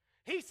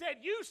 He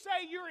said, you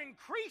say you're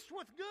increased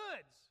with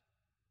goods.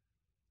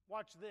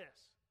 Watch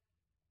this.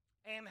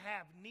 And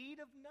have need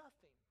of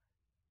nothing.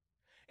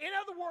 In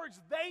other words,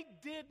 they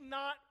did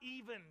not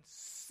even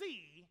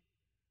see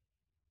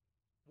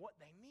what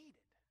they needed.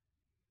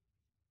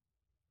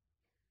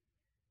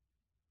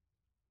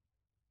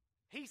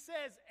 He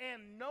says,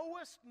 and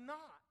knowest not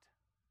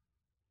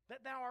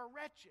that thou art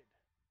wretched,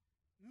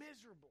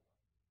 miserable,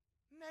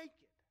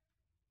 naked.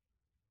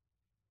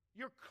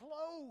 You're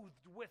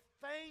clothed with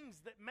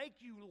things that make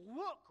you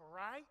look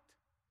right,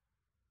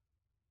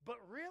 but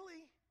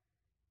really,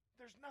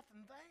 there's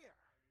nothing there.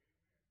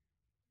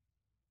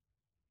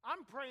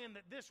 I'm praying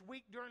that this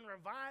week during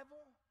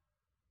revival,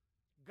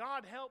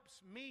 God helps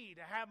me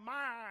to have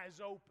my eyes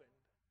opened.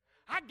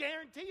 I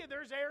guarantee you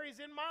there's areas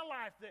in my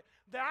life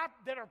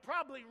that are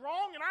probably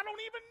wrong and I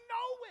don't even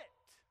know it.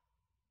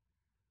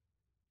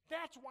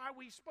 That's why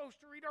we're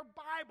supposed to read our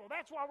Bible.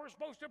 That's why we're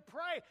supposed to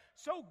pray.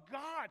 So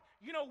God,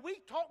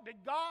 we talk to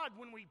God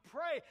when we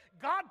pray.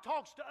 God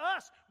talks to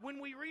us when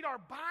we read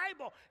our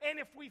Bible. And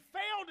if we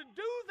fail to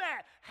do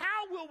that,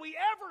 how will we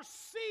ever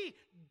see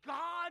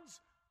God's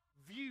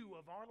view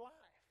of our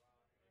life?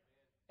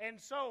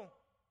 And so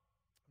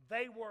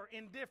they were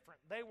indifferent.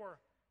 There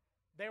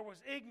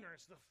was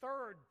ignorance. The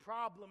third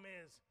problem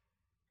is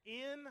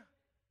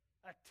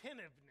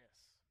inattentiveness.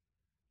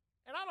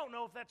 And I don't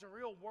know if that's a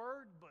real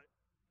word, but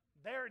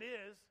there it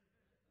is.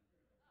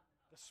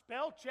 The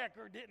spell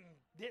checker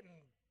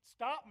didn't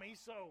stop me,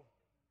 so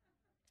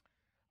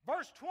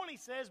verse 20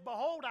 says,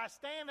 behold, I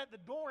stand at the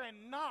door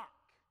and knock.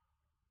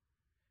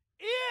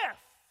 If,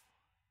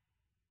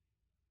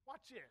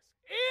 watch this,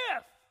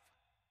 if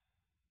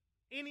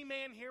any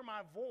man hear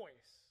my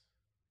voice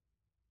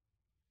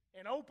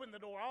and open the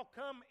door, I'll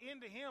come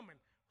into him and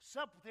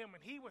sup with him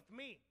and he with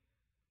me.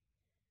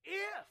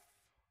 If,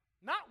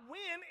 not when,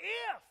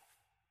 if.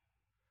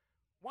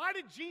 Why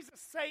did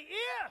Jesus say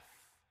if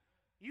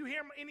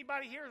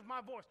anybody hears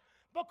my voice?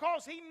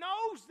 Because he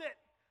knows that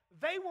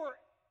they were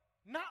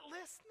not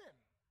listening.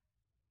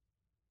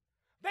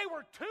 They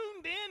were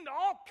tuned in to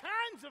all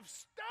kinds of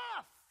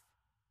stuff,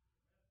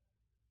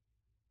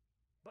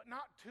 but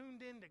not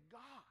tuned into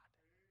God.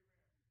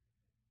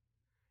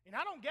 And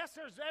I don't guess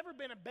there's ever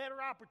been a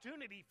better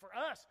opportunity for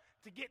us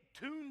to get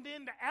tuned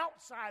into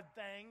outside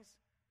things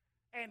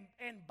and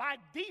by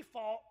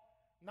default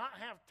not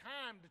have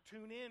time to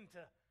tune into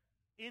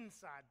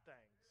inside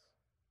things.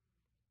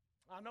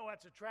 I know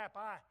that's a trap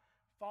I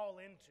fall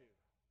into.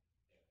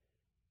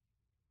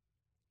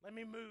 Let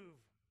me move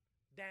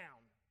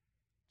down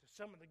to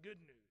some of the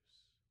good news.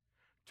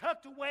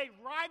 Tucked away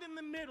right in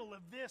the middle of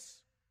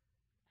this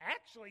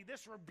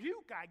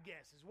rebuke, I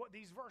guess, is what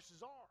these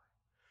verses are.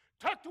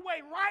 Tucked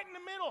away right in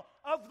the middle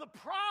of the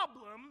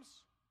problems,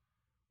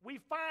 we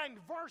find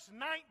verse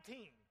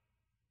 19.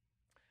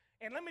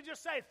 And let me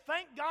just say,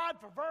 thank God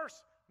for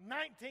verse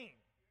 19.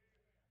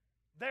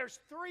 There's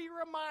 3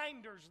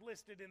 reminders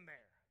listed in there.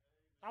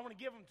 I want to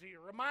give them to you.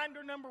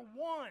 Reminder number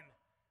 1,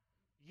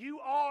 you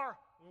are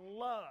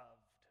loved.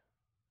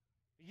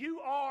 You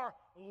are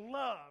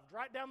loved.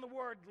 Write down the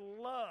word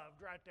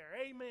loved right there.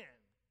 Amen.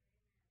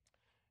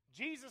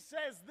 Jesus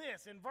says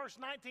this in verse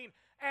 19,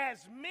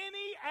 as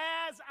many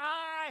as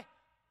I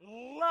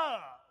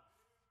love.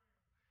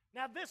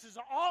 Now this is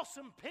an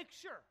awesome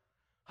picture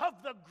of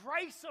the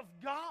grace of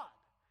God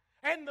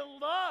and the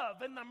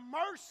love and the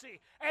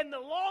mercy and the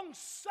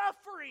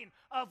long-suffering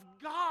of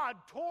God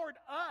toward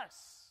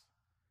us.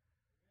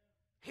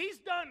 He's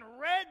done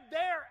read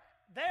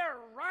their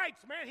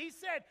rights, man. He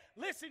said,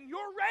 listen,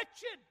 you're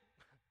wretched.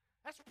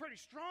 That's pretty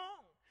strong.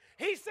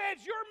 He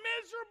says, you're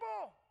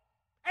miserable,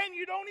 and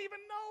you don't even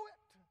know it.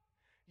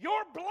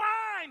 You're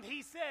blind,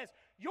 he says.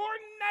 You're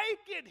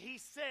naked, he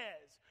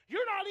says.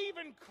 You're not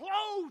even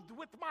clothed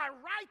with my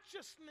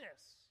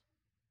righteousness.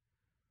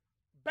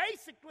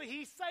 Basically,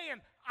 he's saying,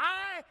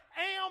 I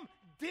am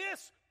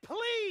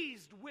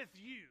displeased with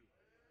you.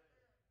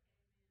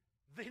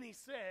 Then he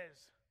says,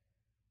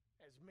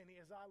 as many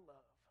as I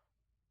love.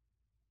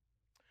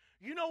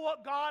 You know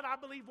what God, I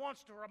believe,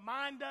 wants to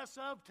remind us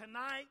of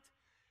tonight?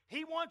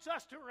 He wants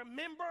us to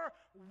remember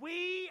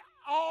we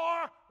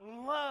are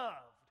loved.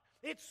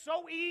 It's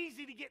so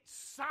easy to get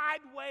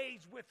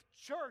sideways with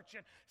church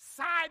and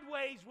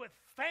sideways with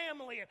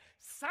family and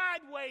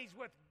sideways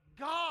with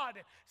God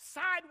and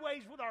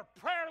sideways with our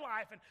prayer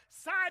life and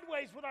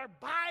sideways with our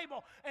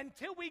Bible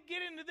until we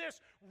get into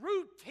this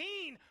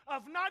routine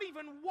of not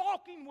even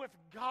walking with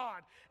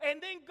God.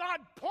 And then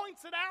God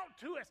points it out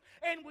to us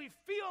and we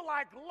feel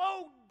like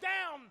low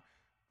down,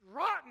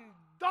 rotten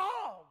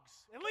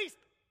dogs. At least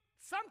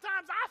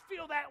sometimes I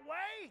feel that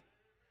way.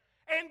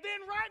 And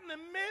then right in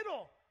the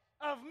middle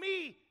of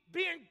me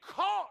being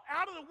caught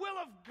out of the will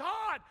of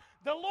God,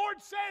 the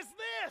Lord says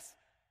this,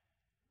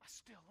 I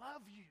still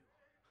love you.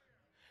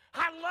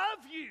 I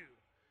love you.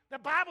 The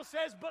Bible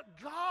says, but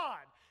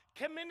God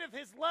commendeth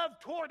his love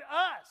toward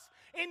us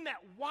in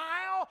that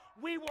while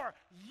we were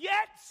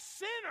yet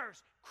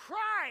sinners,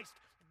 Christ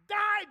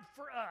died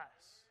for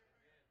us.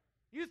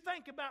 You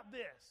think about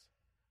this.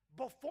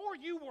 Before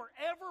you were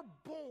ever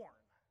born,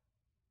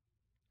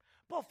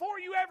 before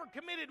you ever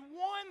committed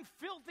one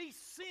filthy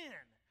sin,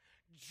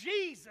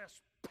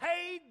 Jesus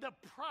paid the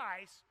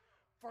price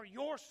for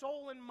your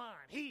soul and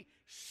mine. He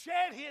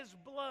shed his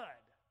blood,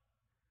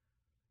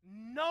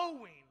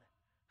 knowing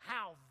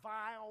how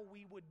vile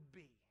we would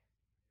be.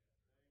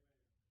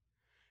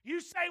 You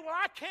say, well,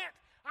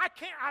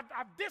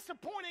 I've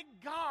disappointed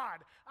God.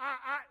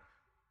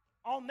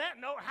 On that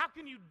note, how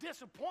can you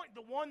disappoint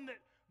the one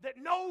that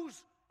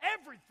knows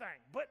everything?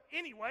 But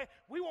anyway,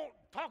 we won't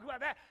talk about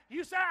that.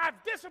 You say,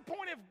 I've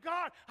disappointed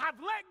God. I've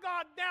let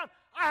God down.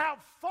 I have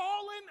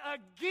fallen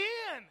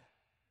again.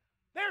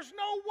 There's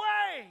no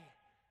way.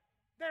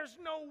 There's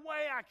no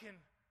way I can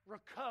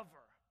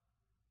recover.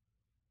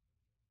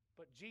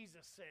 But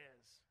Jesus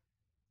says,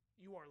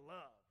 you are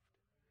loved.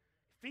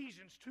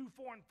 Ephesians 2,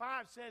 4, and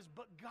 5 says,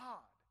 but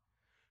God,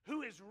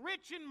 who is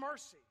rich in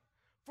mercy,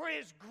 for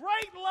his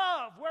great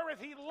love wherewith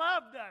he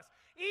loved us,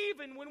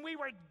 even when we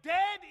were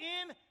dead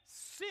in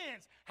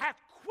sins, hath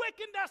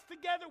quickened us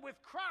together with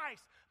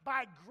Christ.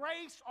 By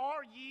grace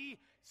are ye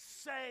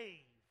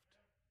saved.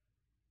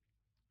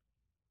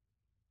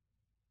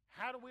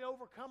 How do we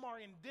overcome our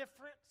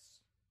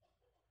indifference?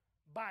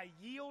 By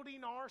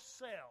yielding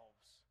ourselves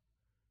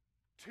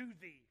to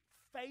the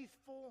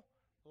faithful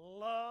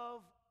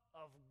love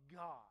of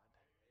God.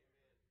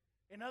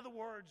 In other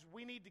words,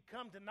 we need to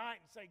come tonight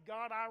and say,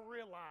 God, I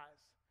realize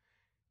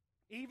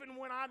even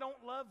when I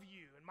don't love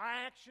you, and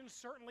my actions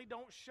certainly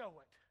don't show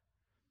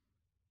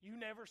it, you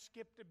never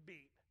skipped a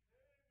beat.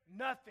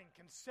 Nothing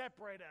can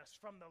separate us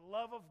from the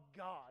love of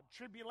God.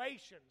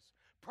 Tribulations,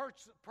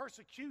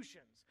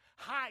 persecutions,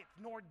 height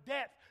nor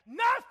depth,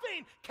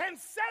 nothing can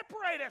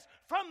separate us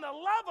from the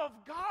love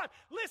of God.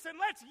 Listen,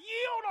 let's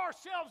yield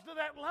ourselves to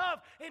that love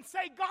and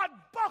say, God,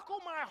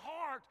 buckle my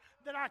heart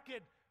that I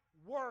could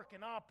work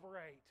and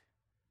operate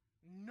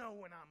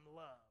knowing I'm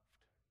loved.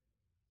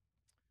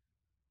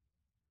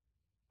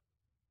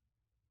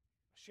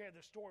 I'll share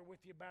this story with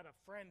you about a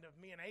friend of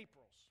me and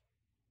April's.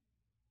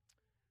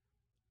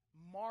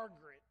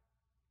 Margaret,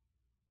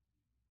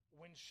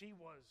 when she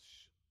was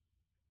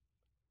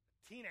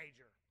a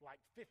teenager, like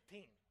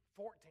 15,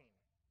 14,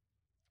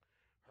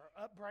 her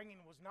upbringing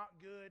was not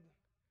good.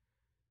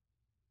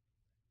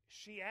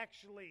 She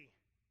actually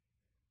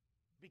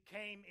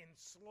became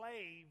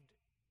enslaved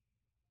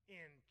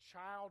in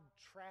child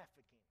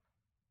trafficking.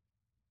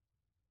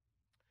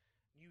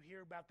 You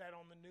hear about that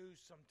on the news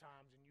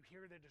sometimes, and you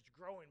hear that it's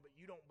growing, but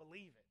you don't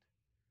believe it.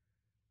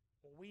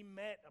 Well, we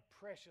met a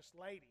precious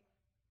lady.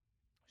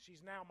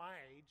 She's now my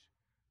age,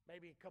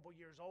 maybe a couple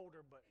years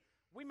older, but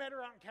we met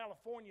her out in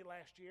California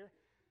last year.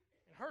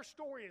 And her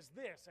story is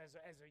this. As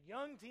a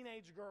young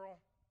teenage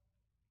girl,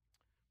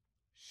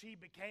 she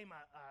became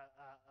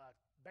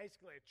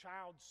basically a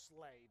child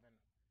slave. And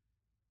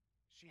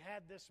she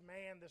had this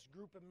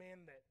group of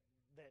men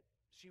that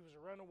she was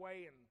a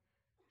runaway, and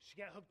she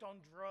got hooked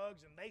on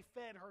drugs, and they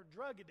fed her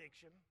drug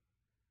addiction,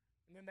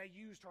 and then they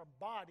used her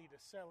body to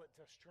sell it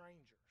to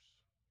strangers.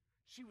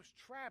 She was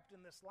trapped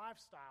in this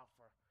lifestyle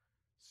for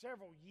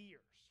several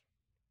years.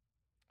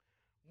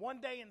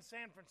 One day in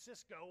San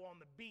Francisco on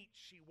the beach,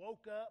 she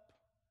woke up,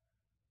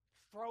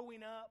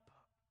 throwing up,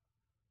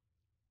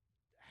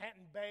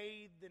 hadn't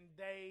bathed in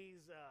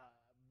days,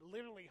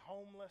 literally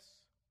homeless,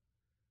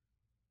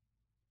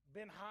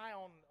 been high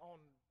on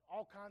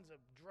all kinds of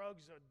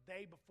drugs a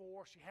day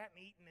before. She hadn't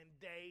eaten in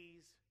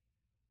days.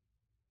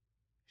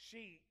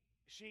 She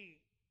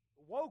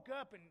woke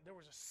up and there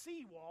was a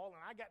seawall,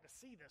 and I got to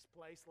see this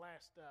place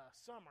last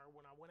summer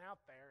when I went out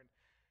there.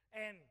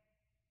 And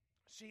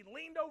she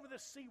leaned over the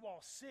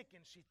seawall sick,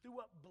 and she threw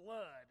up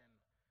blood.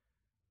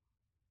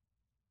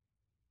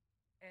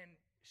 And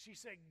she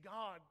said,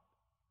 God,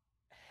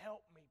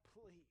 help me,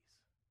 please.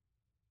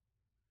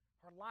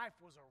 Her life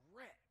was a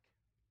wreck.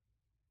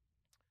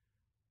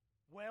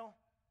 Well,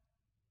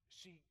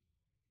 she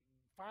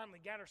finally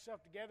got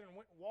herself together and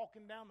went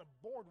walking down the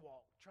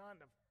boardwalk trying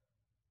to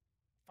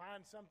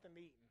find something to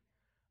eat.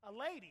 A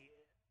lady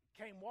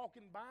came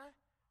walking by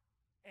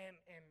and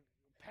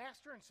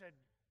passed her and said,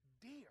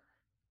 "Dear,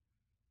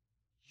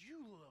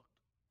 you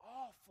looked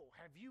awful.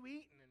 Have you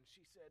eaten?" And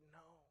she said,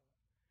 "No."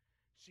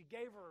 She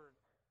gave her,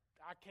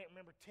 I can't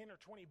remember, 10 or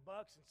 20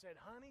 bucks and said,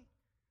 "Honey,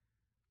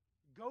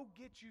 go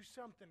get you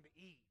something to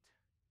eat.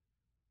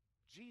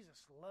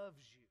 Jesus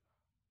loves you."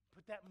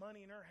 Put that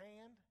money in her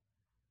hand,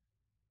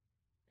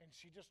 and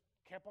she just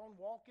kept on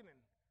walking.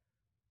 And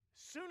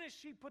as soon as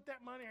she put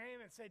that money in her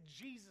hand and said,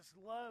 "Jesus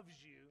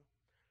loves you,"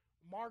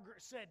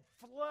 Margaret said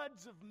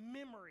floods of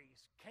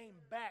memories came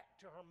back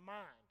to her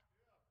mind.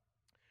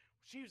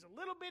 She was a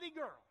little bitty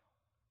girl,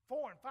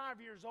 4 and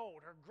 5 years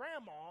old. Her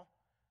grandma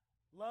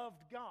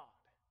loved God.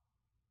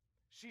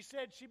 She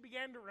said she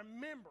began to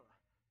remember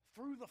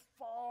through the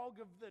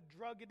fog of the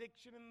drug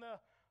addiction and the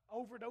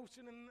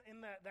overdosing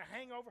and the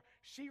hangover.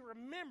 She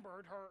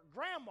remembered her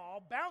grandma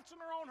bouncing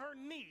her on her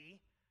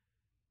knee,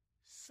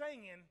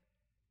 singing,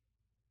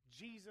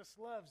 "Jesus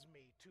loves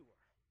me," to her.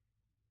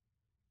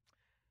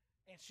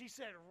 And she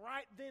said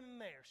right then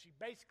and there, she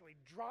basically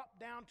dropped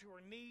down to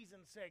her knees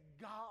and said,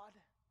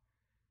 "God,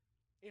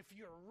 if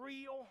you're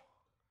real,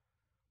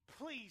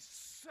 please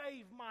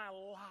save my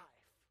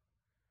life,"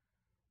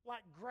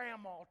 like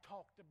Grandma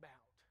talked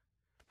about.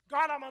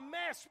 "God, I'm a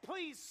mess.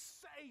 Please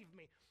save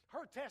me."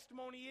 Her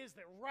testimony is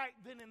that right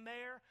then and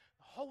there,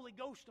 the Holy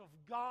Ghost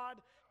of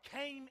God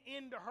came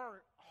into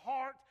her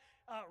heart,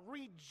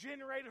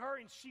 regenerated her,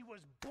 and she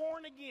was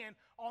born again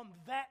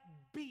on that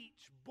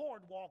beach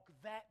boardwalk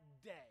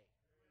that day.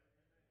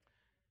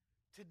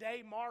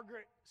 Today,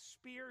 Margaret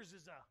Spears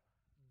is a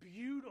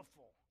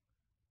beautiful,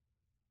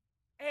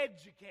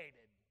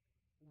 educated,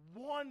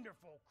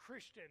 wonderful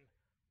Christian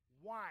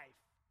wife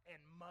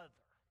and mother.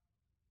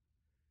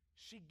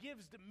 She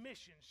gives to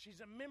missions.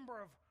 She's a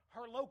member of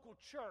her local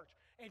church,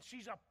 and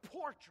she's a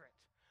portrait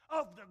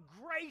of the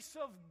grace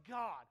of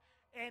God.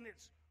 And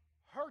it's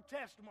her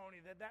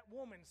testimony that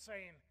woman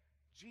saying,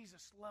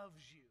 "Jesus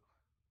loves you,"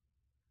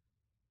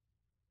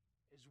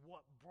 is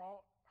what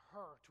brought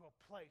her to a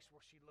place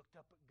where she looked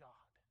up at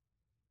God.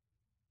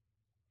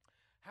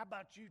 How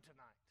about you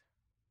tonight?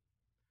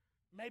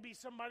 Maybe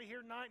somebody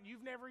here tonight and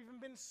you've never even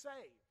been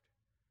saved.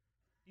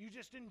 You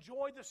just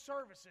enjoy the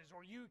services,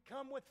 or you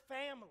come with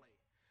family.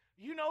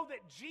 You know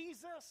that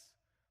Jesus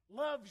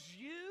loves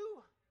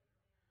you.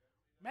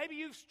 Maybe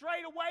you've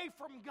strayed away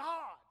from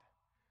God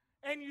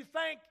and you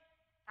think,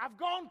 "I've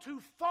gone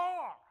too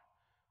far."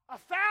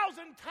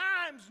 1,000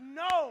 times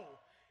no.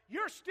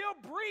 You're still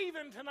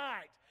breathing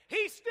tonight.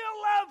 He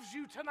still loves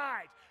you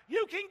tonight.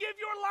 You can give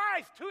your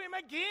life to Him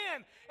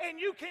again, and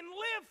you can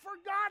live for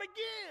God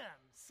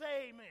again.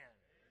 Say amen.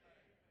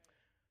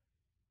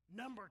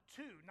 Number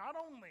 2, not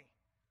only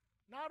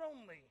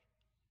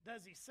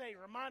does He say,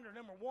 reminder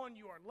number 1,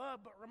 you are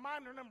loved, but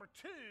reminder number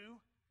 2,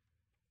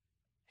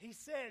 He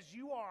says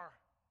you are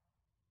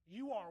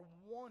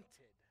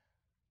wanted.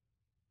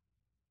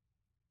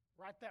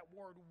 Write that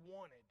word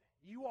wanted.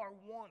 You are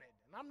wanted.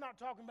 And I'm not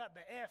talking about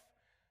the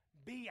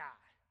FBI.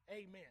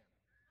 Amen.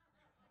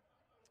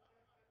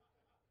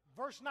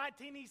 Verse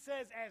 19, He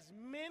says, as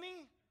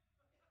many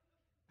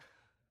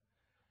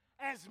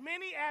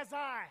as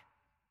I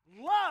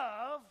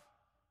love,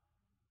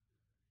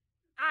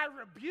 I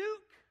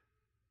rebuke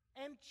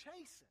and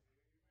chasten.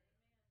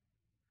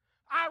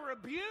 I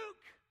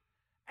rebuke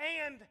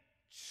and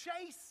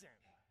chasten.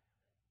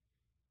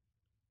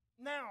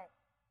 Now,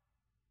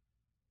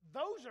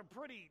 those are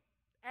pretty,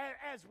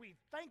 as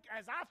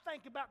I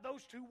think about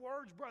those two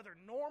words, brother,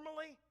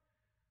 normally,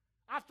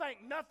 I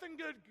think nothing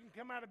good can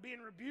come out of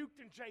being rebuked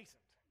and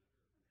chastened.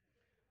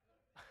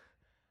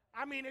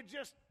 I mean,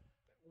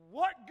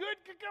 what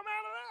good could come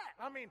out of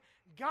that? I mean,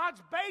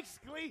 God's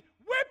basically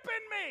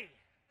whipping me.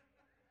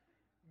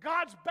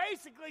 God's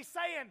basically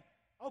saying,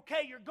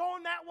 "Okay, you're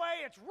going that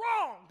way, it's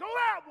wrong, go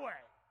that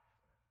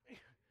way."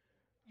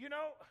 You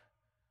know,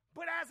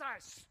 but as I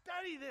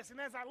study this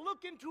and as I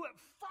look into it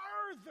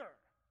further,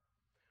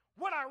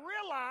 what I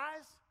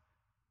realize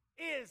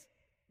is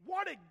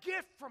what a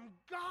gift from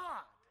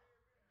God.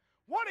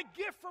 What a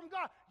gift from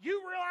God.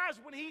 You realize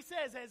when He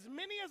says, as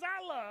many as I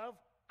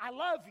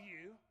love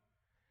you,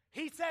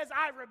 He says,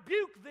 I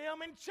rebuke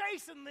them and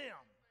chasten them.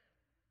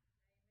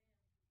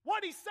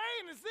 What He's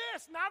saying is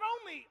this: not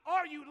only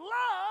are you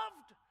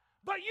loved,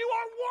 but you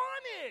are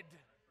wanted.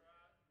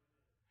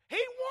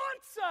 He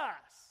wants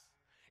us.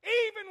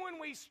 Even when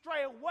we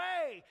stray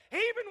away,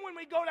 even when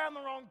we go down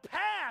the wrong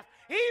path,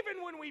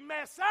 even when we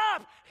mess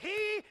up,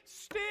 He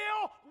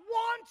still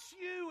wants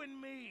you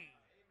and me.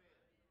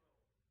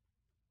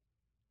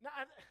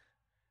 Now,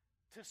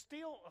 to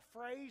steal a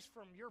phrase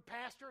from your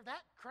pastor,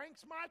 that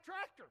cranks my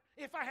tractor,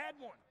 if I had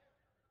one.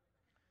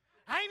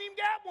 I ain't even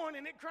got one,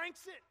 and it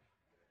cranks it.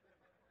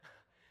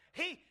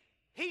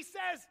 He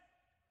says,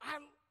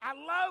 I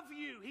love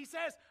you. He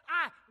says,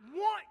 I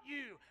want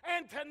you.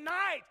 And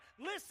tonight,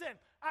 listen,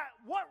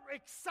 what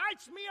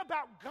excites me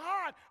about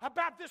God,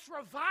 about this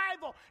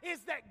revival,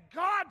 is that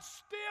God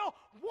still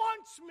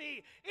wants me.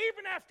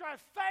 Even after I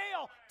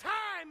fail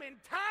time and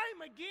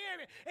time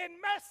again and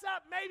mess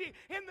up maybe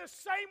in the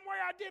same way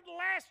I did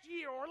last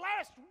year or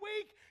last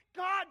week,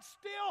 God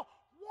still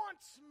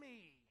wants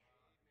me.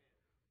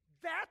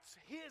 That's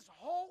his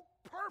whole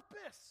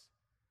purpose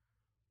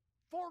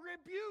for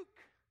rebuke.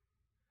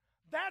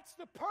 That's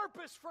the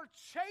purpose for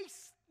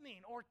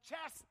chastening or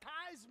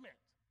chastisement.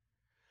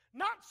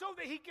 Not so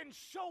that he can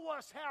show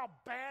us how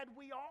bad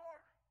we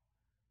are.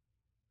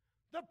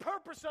 The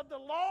purpose of the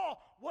law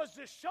was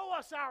to show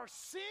us our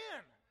sin.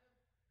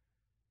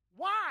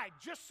 Why?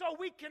 Just so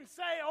we can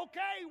say,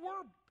 okay,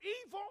 we're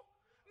evil?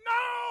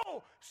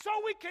 No! So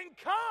we can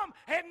come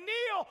and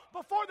kneel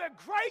before the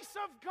grace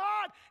of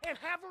God and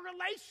have a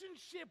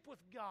relationship with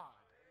God.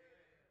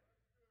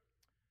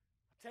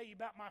 I'll tell you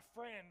about my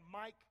friend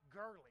Mike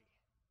Gurley.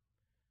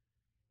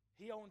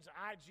 He owns an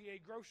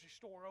IGA grocery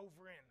store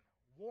over in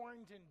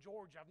Warrenton,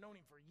 Georgia. I've known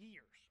him for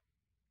years.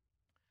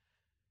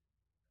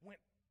 Went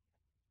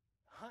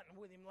hunting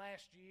with him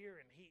last year,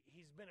 and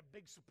he's been a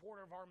big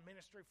supporter of our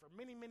ministry for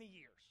many, many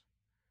years.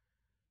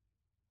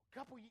 A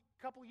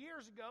couple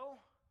years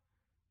ago,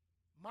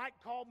 Mike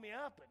called me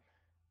up, and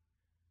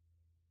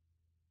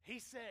he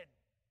said,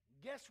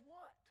 guess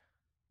what?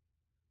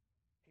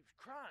 He was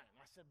crying.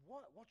 I said,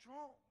 what? What's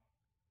wrong?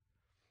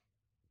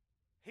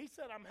 He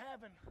said, I'm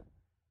having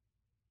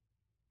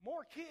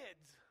more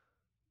kids.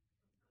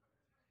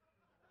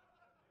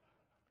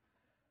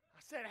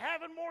 I said,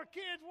 having more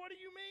kids? What do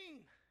you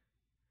mean?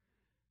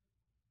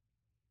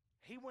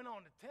 He went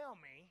on to tell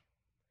me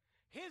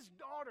his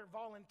daughter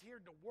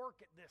volunteered to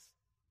work at this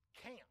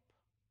camp.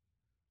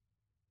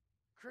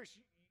 Chris,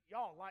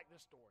 y'all like this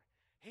story.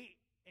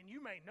 And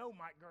you may know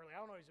Mike Gurley.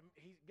 I don't know,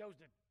 he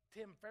goes to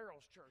Tim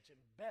Farrell's church in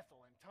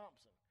Bethel and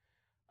Thompson.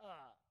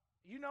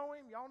 You know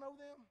him? Y'all know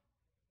them?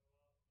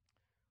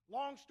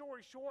 Long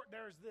story short,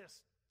 there's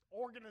this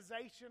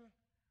organization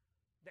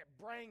that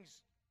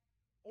brings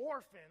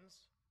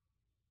orphans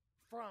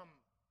from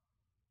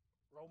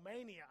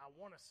Romania, I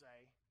want to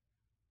say,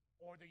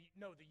 or the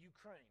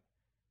Ukraine.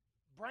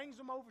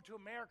 Brings them over to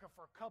America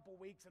for a couple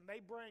weeks, and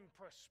they bring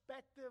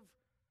prospective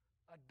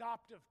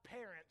adoptive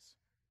parents,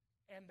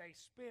 and they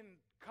spend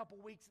a couple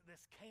weeks at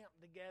this camp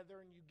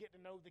together, and you get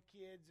to know the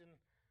kids, and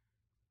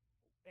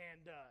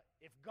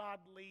if God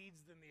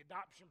leads, then the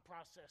adoption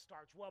process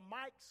starts. Well,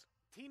 Mike's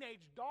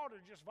teenage daughter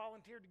just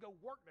volunteered to go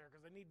work there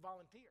because they need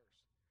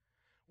volunteers.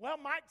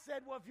 Well, Mike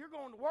said, well, if you're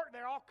going to work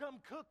there, I'll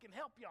come cook and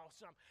help y'all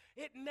some.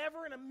 It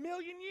never in a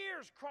million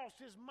years crossed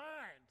his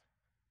mind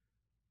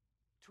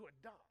to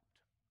adopt.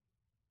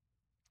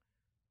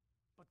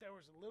 But there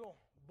was a little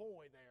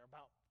boy there,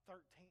 about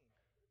 13.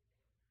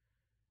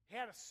 He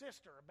had a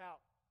sister,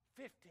 about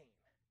 15.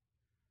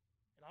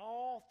 And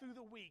all through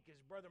the week,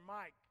 his brother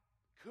Mike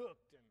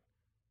cooked and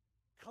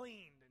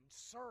cleaned and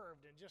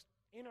served and just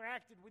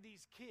interacted with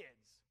these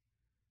kids.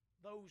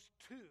 Those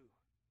two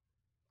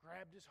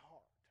grabbed his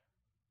heart.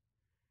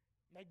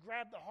 And they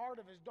grabbed the heart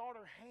of his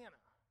daughter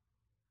Hannah.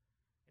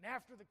 And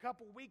after the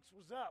couple weeks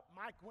was up,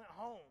 Mike went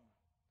home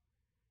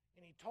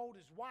and he told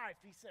his wife,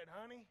 he said,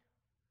 honey,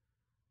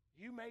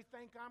 you may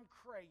think I'm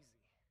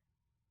crazy,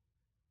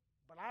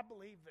 but I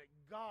believe that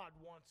God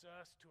wants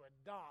us to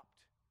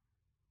adopt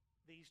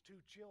these two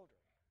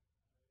children.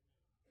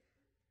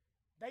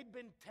 They'd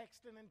been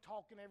texting and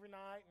talking every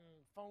night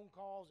and phone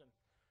calls, and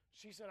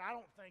she said, I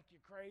don't think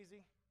you're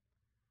crazy.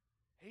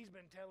 He's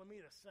been telling me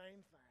the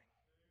same thing.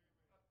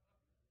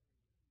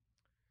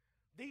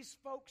 These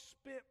folks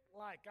spent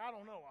 $100,000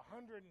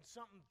 and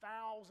something.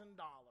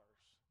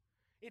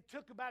 It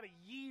took about a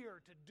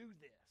year to do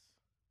this.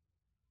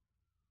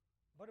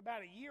 But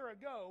about a year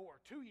ago, or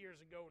 2 years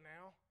ago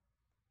now,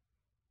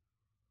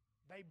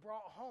 they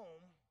brought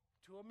home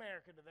to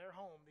America, to their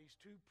home, these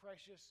two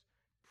precious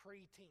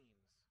preteens.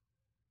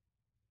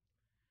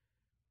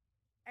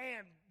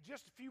 And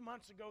just a few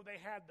months ago, they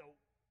had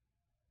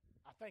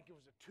I think it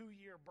was a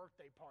 2-year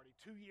birthday party.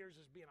 2 years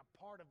as being a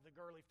part of the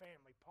Gurley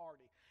family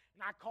party.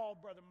 And I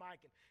called Brother Mike,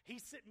 and he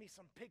sent me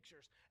some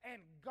pictures.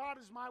 And God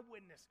is my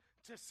witness.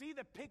 To see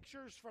the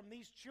pictures from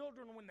these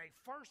children when they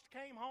first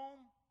came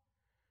home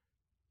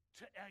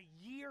to a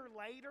year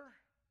later,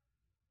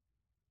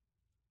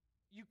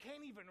 you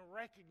can't even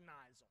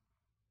recognize them.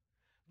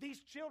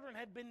 These children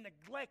had been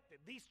neglected.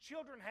 These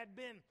children had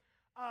been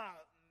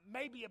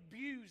maybe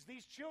abused.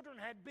 These children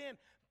had been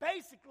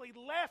basically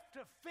left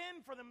to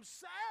fend for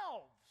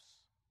themselves.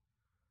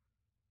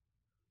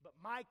 But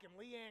Mike and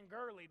Leanne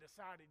Gurley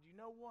decided, you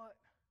know what?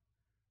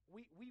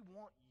 We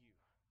want you.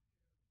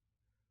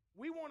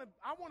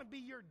 I want to be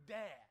your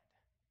dad.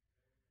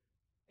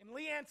 And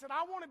Leanne said,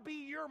 I want to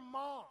be your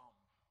mom.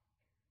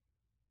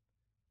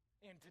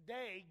 And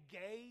today,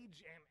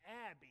 Gage and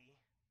Abby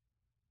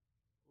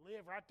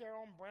live right there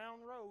on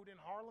Brown Road in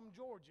Harlem,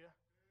 Georgia,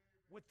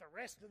 with the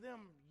rest of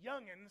them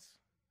youngins.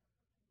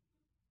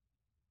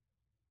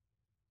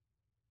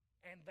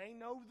 And they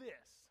know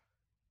this.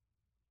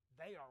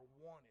 they are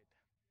wanted.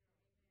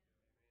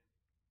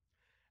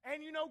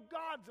 And you know,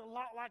 God's a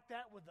lot like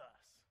that with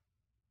us.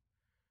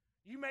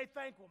 You may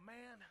think, well,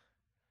 man,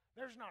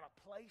 there's not a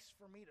place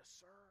for me to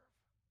serve.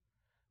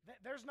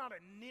 There's not a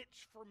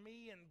niche for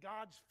me in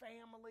God's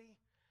family.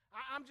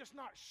 I'm just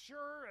not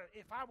sure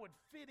if I would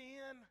fit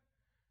in.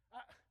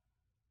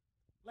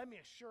 Let me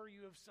assure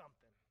you of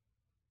something.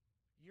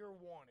 You're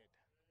wanted.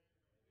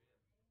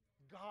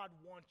 God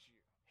wants you.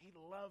 He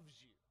loves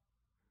you.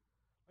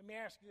 Let me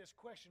ask you this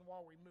question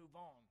while we move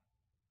on.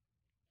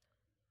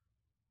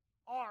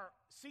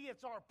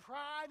 It's our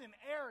pride and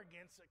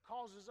arrogance that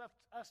causes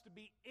us to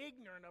be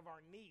ignorant of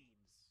our needs.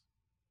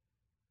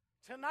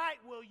 Tonight,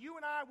 will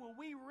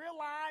we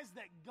realize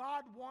that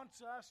God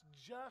wants us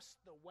just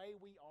the way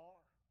we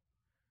are?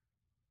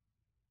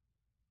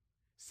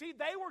 See,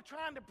 they were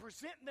trying to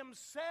present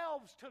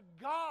themselves to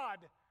God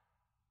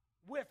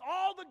with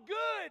all the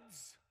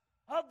goods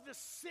of the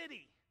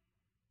city.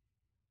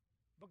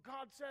 But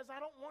God says, I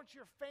don't want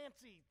your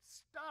fancy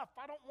stuff.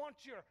 I don't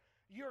want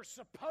your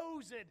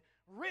supposed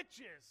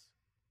riches.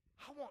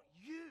 I want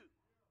you.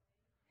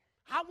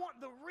 I want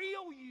the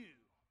real you.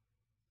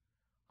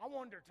 I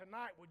wonder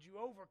tonight, would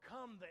you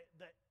overcome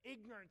the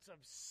ignorance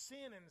of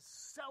sin and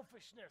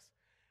selfishness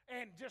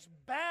and just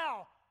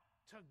bow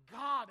to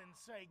God and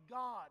say,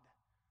 God,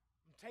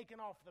 I'm taking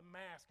off the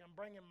mask. I'm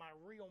bringing my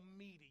real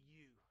me to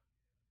you.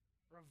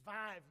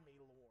 Revive me,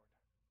 Lord.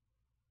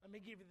 Let me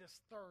give you this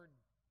third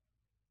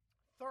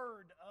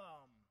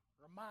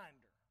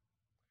reminder.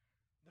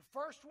 The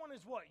first one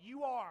is what?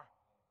 You are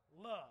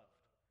loved.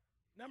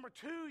 Number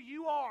 2,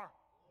 you are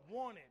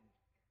wanted.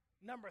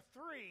 Number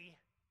 3,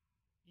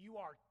 you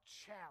are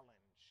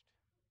challenged.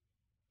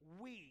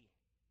 We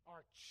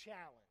are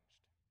challenged.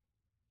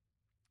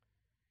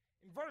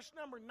 In verse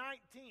number 19,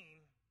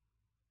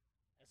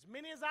 as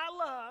many as I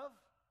love,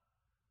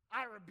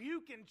 I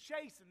rebuke and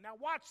chasten. Now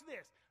watch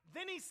this.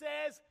 Then he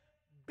says,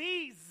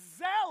 be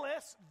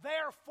zealous,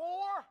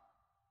 therefore,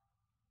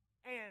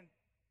 and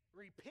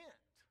repent.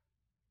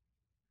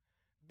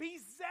 Be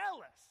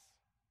zealous.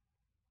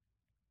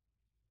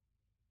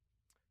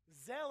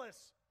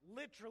 Zealous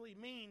literally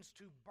means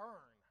to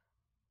burn.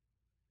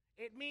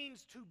 It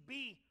means to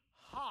be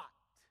hot.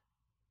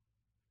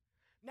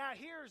 Now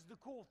here's the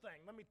cool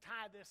thing. Let me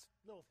tie this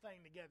little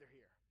thing together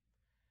here.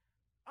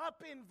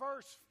 Up in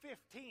verse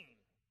 15,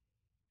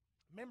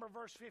 remember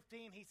verse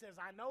 15, he says,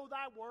 I know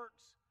thy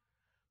works,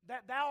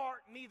 that thou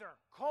art neither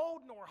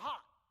cold nor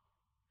hot.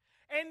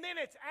 And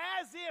then it's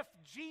as if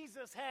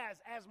Jesus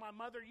has, as my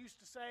mother used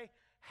to say,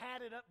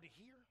 had it up to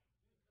here.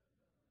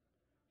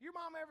 Your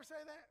mom ever say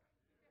that?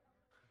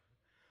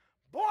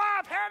 Boy,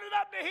 I've had it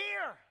up to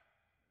here.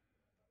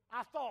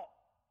 I thought,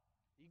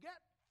 you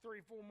got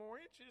 3-4 more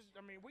inches.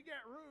 I mean, we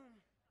got room.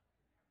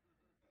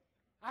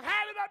 I've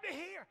had it up to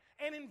here.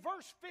 And in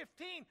verse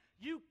 15,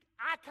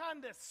 I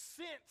kind of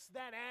sense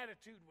that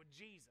attitude with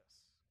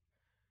Jesus.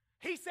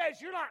 He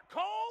says, you're not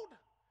cold.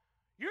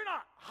 You're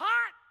not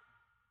hot.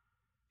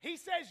 He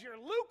says, you're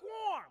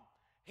lukewarm.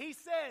 He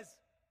says,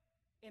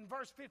 in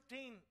verse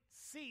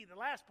 15c, the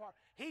last part,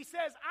 he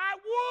says, I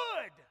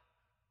would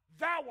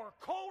thou were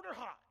cold or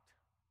hot.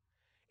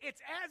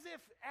 It's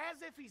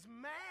as if he's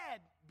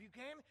mad,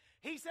 Buchanan.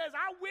 He says,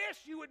 I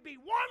wish you would be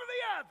one or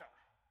the other.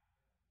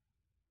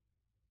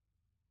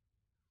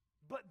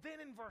 But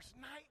then in verse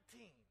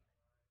 19,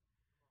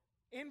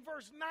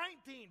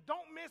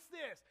 don't miss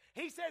this.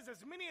 He says,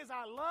 as many as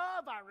I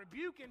love, I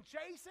rebuke and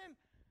chasten.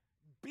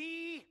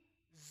 Be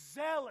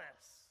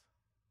zealous,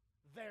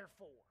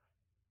 therefore.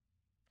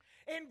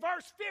 In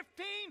verse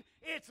 15,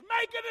 it's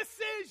make a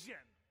decision,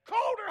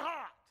 cold or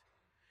hot.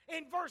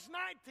 In verse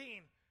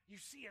 19, you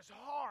see his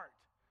heart.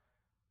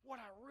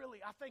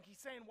 I think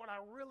he's saying what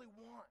I really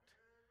want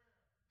is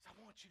I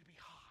want you to be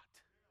hot.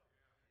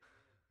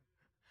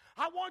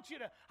 I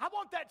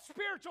want that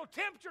spiritual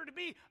temperature to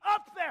be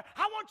up there.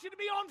 I want you to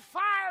be on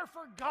fire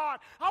for God.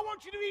 I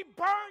want you to be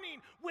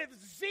burning with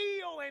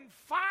zeal and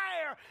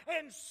fire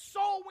and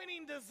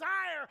soul-winning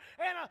desire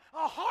and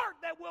a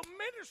heart that will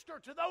minister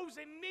to those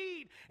in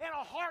need and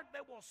a heart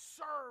that will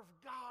serve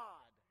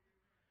God.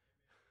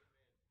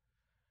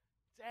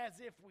 It's as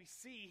if we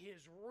see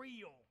his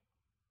real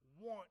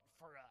want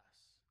for us.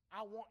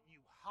 I want you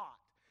hot.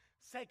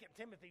 2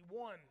 Timothy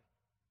 1:6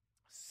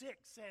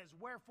 says,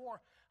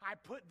 wherefore I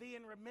put thee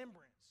in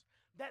remembrance,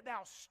 that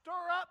thou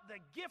stir up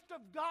the gift of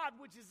God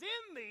which is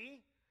in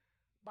thee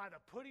by the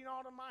putting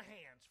on of my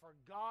hands. For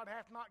God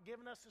hath not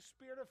given us a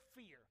spirit of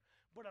fear,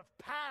 but of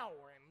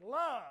power and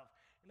love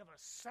and of a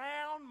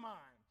sound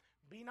mind.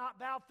 Be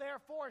not thou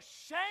therefore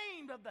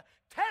ashamed of the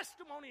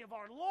testimony of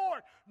our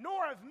Lord,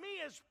 nor of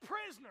me as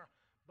prisoner,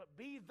 but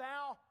be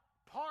thou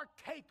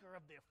partaker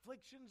of the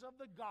afflictions of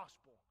the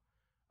gospel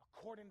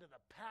according to the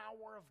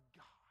power of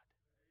God.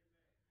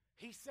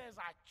 He says,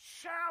 I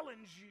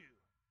challenge you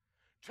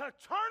to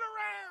turn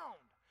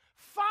around,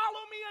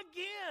 follow me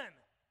again,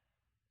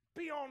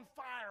 be on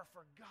fire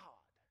for God.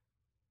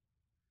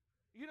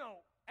 You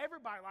know,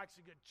 everybody likes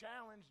a good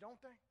challenge,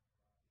 don't they?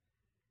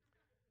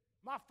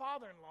 My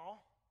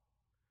father-in-law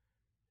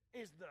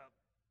is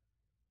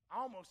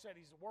I almost said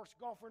he's the worst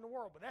golfer in the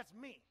world, but that's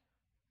me.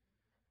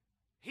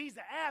 He's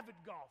an avid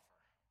golfer.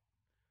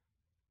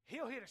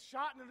 He'll hit a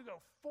shot and it'll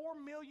go 4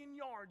 million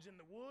yards in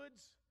the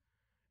woods,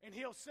 and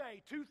he'll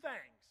say two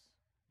things.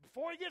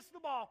 Before he gets the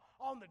ball,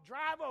 on the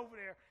drive over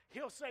there,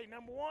 he'll say,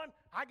 number one,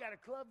 I got a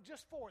club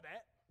just for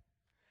that.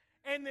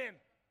 And then,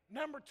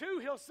 number two,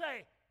 he'll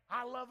say,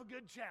 I love a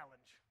good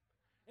challenge.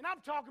 And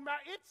I'm talking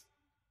about it's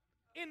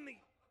in the,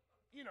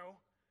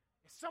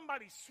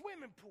 somebody's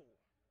swimming pool.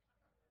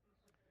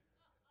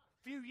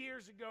 A few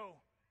years ago,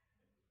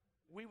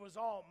 we was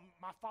all,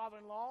 my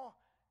father-in-law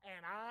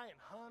and I and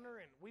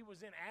Hunter, and we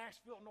was in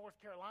Asheville, North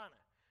Carolina.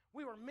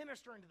 We were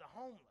ministering to the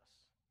homeless.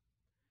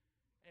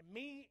 And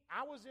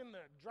I was in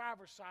the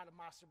driver's side of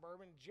my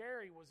Suburban.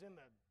 Jerry was in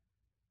the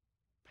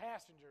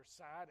passenger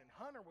side, and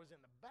Hunter was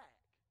in the back.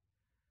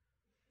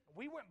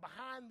 We went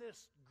behind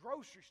this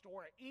grocery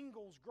store, at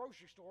Ingles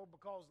grocery store,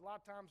 because a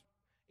lot of times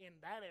in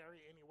that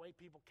area anyway,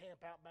 people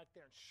camp out back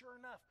there. And sure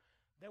enough,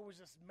 there was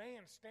this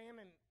man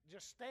standing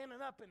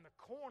up in the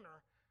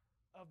corner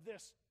of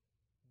this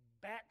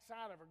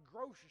backside of a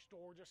grocery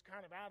store, just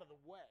kind of out of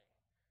the way.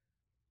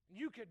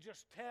 You could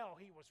just tell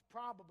he was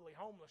probably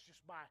homeless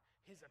just by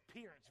his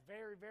appearance.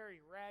 Very, very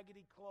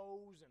raggedy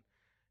clothes, and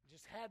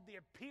just had the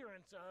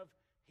appearance of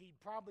he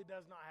probably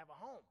does not have a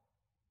home.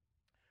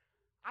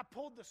 I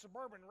pulled the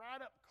Suburban right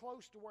up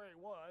close to where he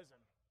was,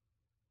 and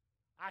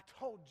I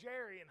told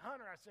Jerry and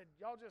Hunter, I said,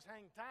 y'all just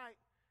hang tight.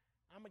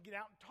 I'm going to get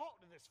out and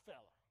talk to this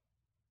fella.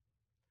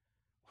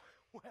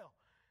 Well,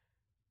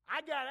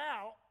 I got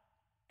out,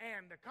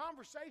 and the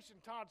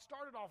conversation, Todd,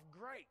 started off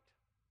great.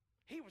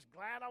 He was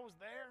glad I was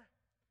there,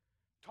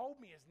 told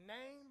me his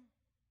name,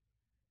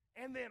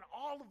 and then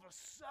all of a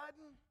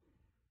sudden,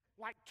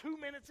 like 2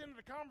 minutes into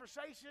the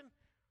conversation,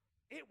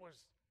 it was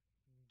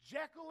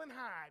Jekyll and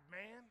Hyde,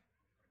 man.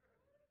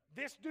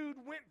 This dude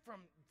went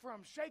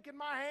from shaking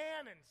my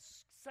hand and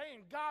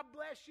saying, God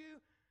bless you,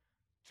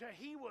 to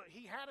he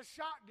had a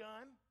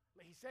shotgun,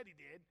 he said he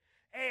did,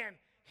 and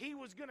he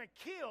was going to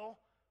kill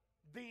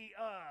the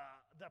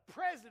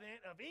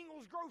president of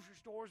Ingles Grocery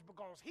Stores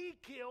because he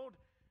killed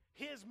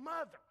his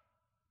mother.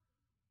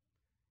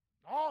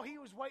 All he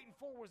was waiting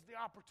for was the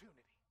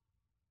opportunity.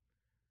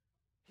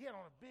 He had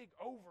on a big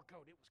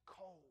overcoat. It was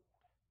cold.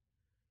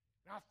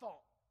 And I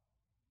thought,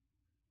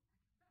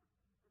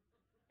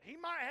 he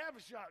might have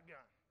a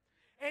shotgun.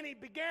 And he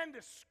began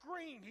to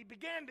scream. He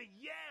began to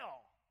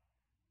yell.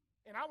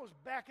 And I was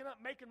backing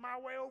up, making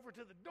my way over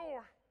to the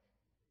door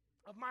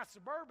of my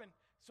Suburban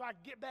so I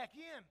could get back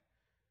in,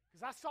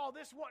 because I saw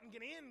this wasn't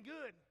going to end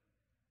good.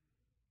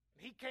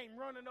 And he came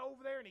running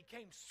over there, and he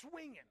came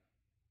swinging.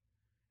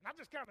 And I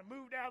just kind of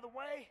moved out of the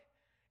way,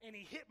 and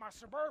he hit my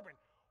Suburban.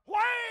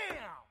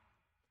 Wham!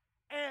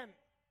 And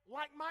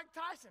like Mike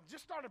Tyson,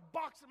 just started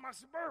boxing my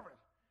Suburban.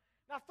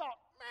 And I thought,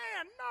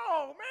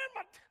 no.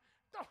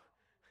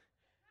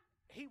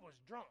 He was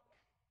drunk.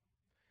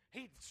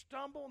 He'd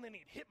stumble, and then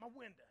he'd hit my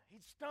window.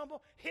 He'd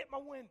stumble, hit my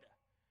window.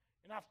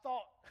 And I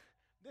thought,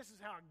 this is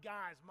how a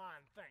guy's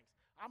mind thinks.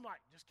 I'm like,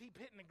 just keep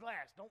hitting the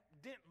glass. Don't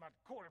dent my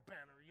quarter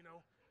pounder,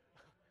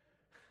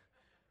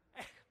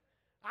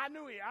 I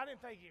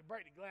didn't think he'd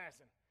break the glass.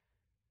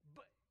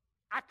 But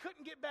I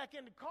couldn't get back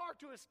in the car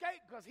to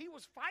escape because he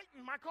was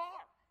fighting my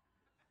car.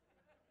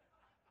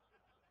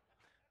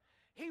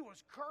 He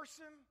was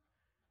cursing.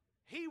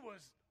 It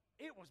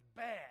was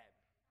bad.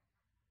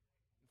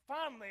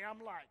 Finally,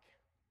 I'm like,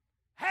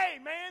 hey,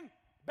 man,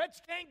 bet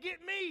you can't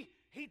get me.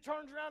 He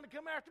turns around to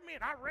come after me,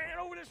 and I ran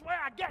over this way.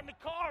 I got in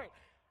the car, and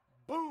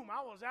boom,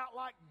 I was out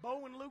like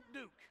Bo and Luke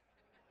Duke.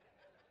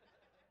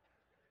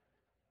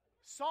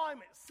 Saw him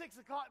at 6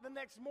 o'clock the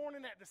next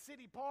morning at the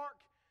city park.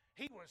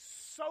 He was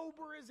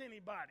sober as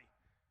anybody,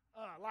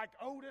 like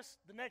Otis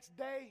the next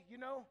day,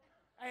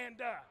 And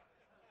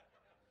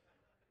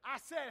I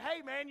said,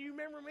 hey, man, you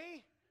remember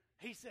me?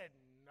 He said,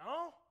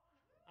 no.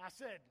 I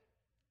said,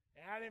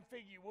 I didn't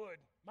figure you would.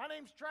 My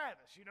name's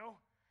Travis, You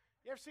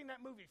ever seen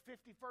that movie,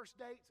 50 First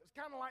Dates? It's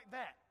kind of like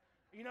that,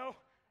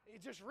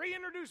 It just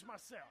reintroduced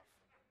myself.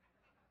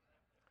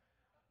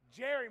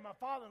 Jerry, my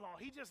father-in-law,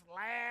 he just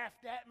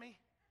laughed at me.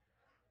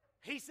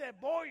 He said,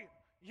 boy,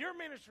 your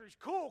ministry's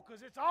cool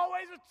because it's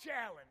always a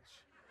challenge.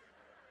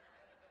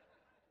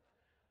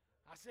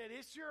 I said,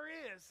 it sure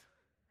is.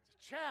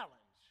 It's a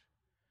challenge.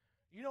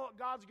 You know what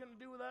God's going to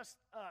do with us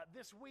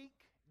this week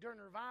during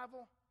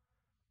revival?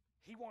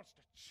 He wants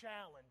to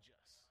challenge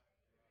us.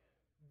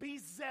 Be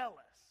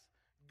zealous.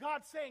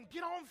 God's saying,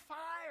 get on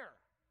fire.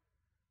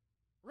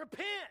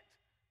 Repent.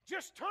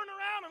 Just turn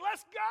around and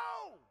let's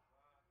go.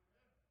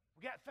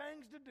 We got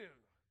things to do,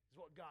 is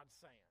what God's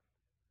saying.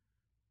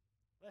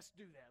 Let's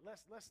do that.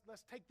 Let's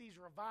take these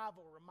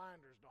revival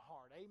reminders to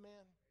heart.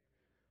 Amen.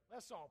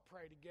 Let's all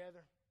pray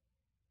together.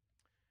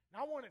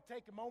 Now I want to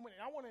take a moment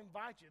and I want to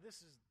invite you. This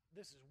is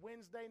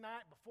Wednesday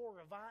night before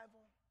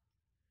revival.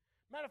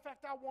 Matter of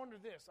fact, I wonder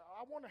this.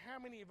 I wonder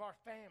how many of our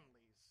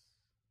families,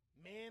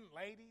 men,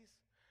 ladies,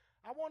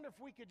 I wonder if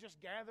we could just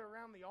gather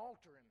around the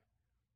altar and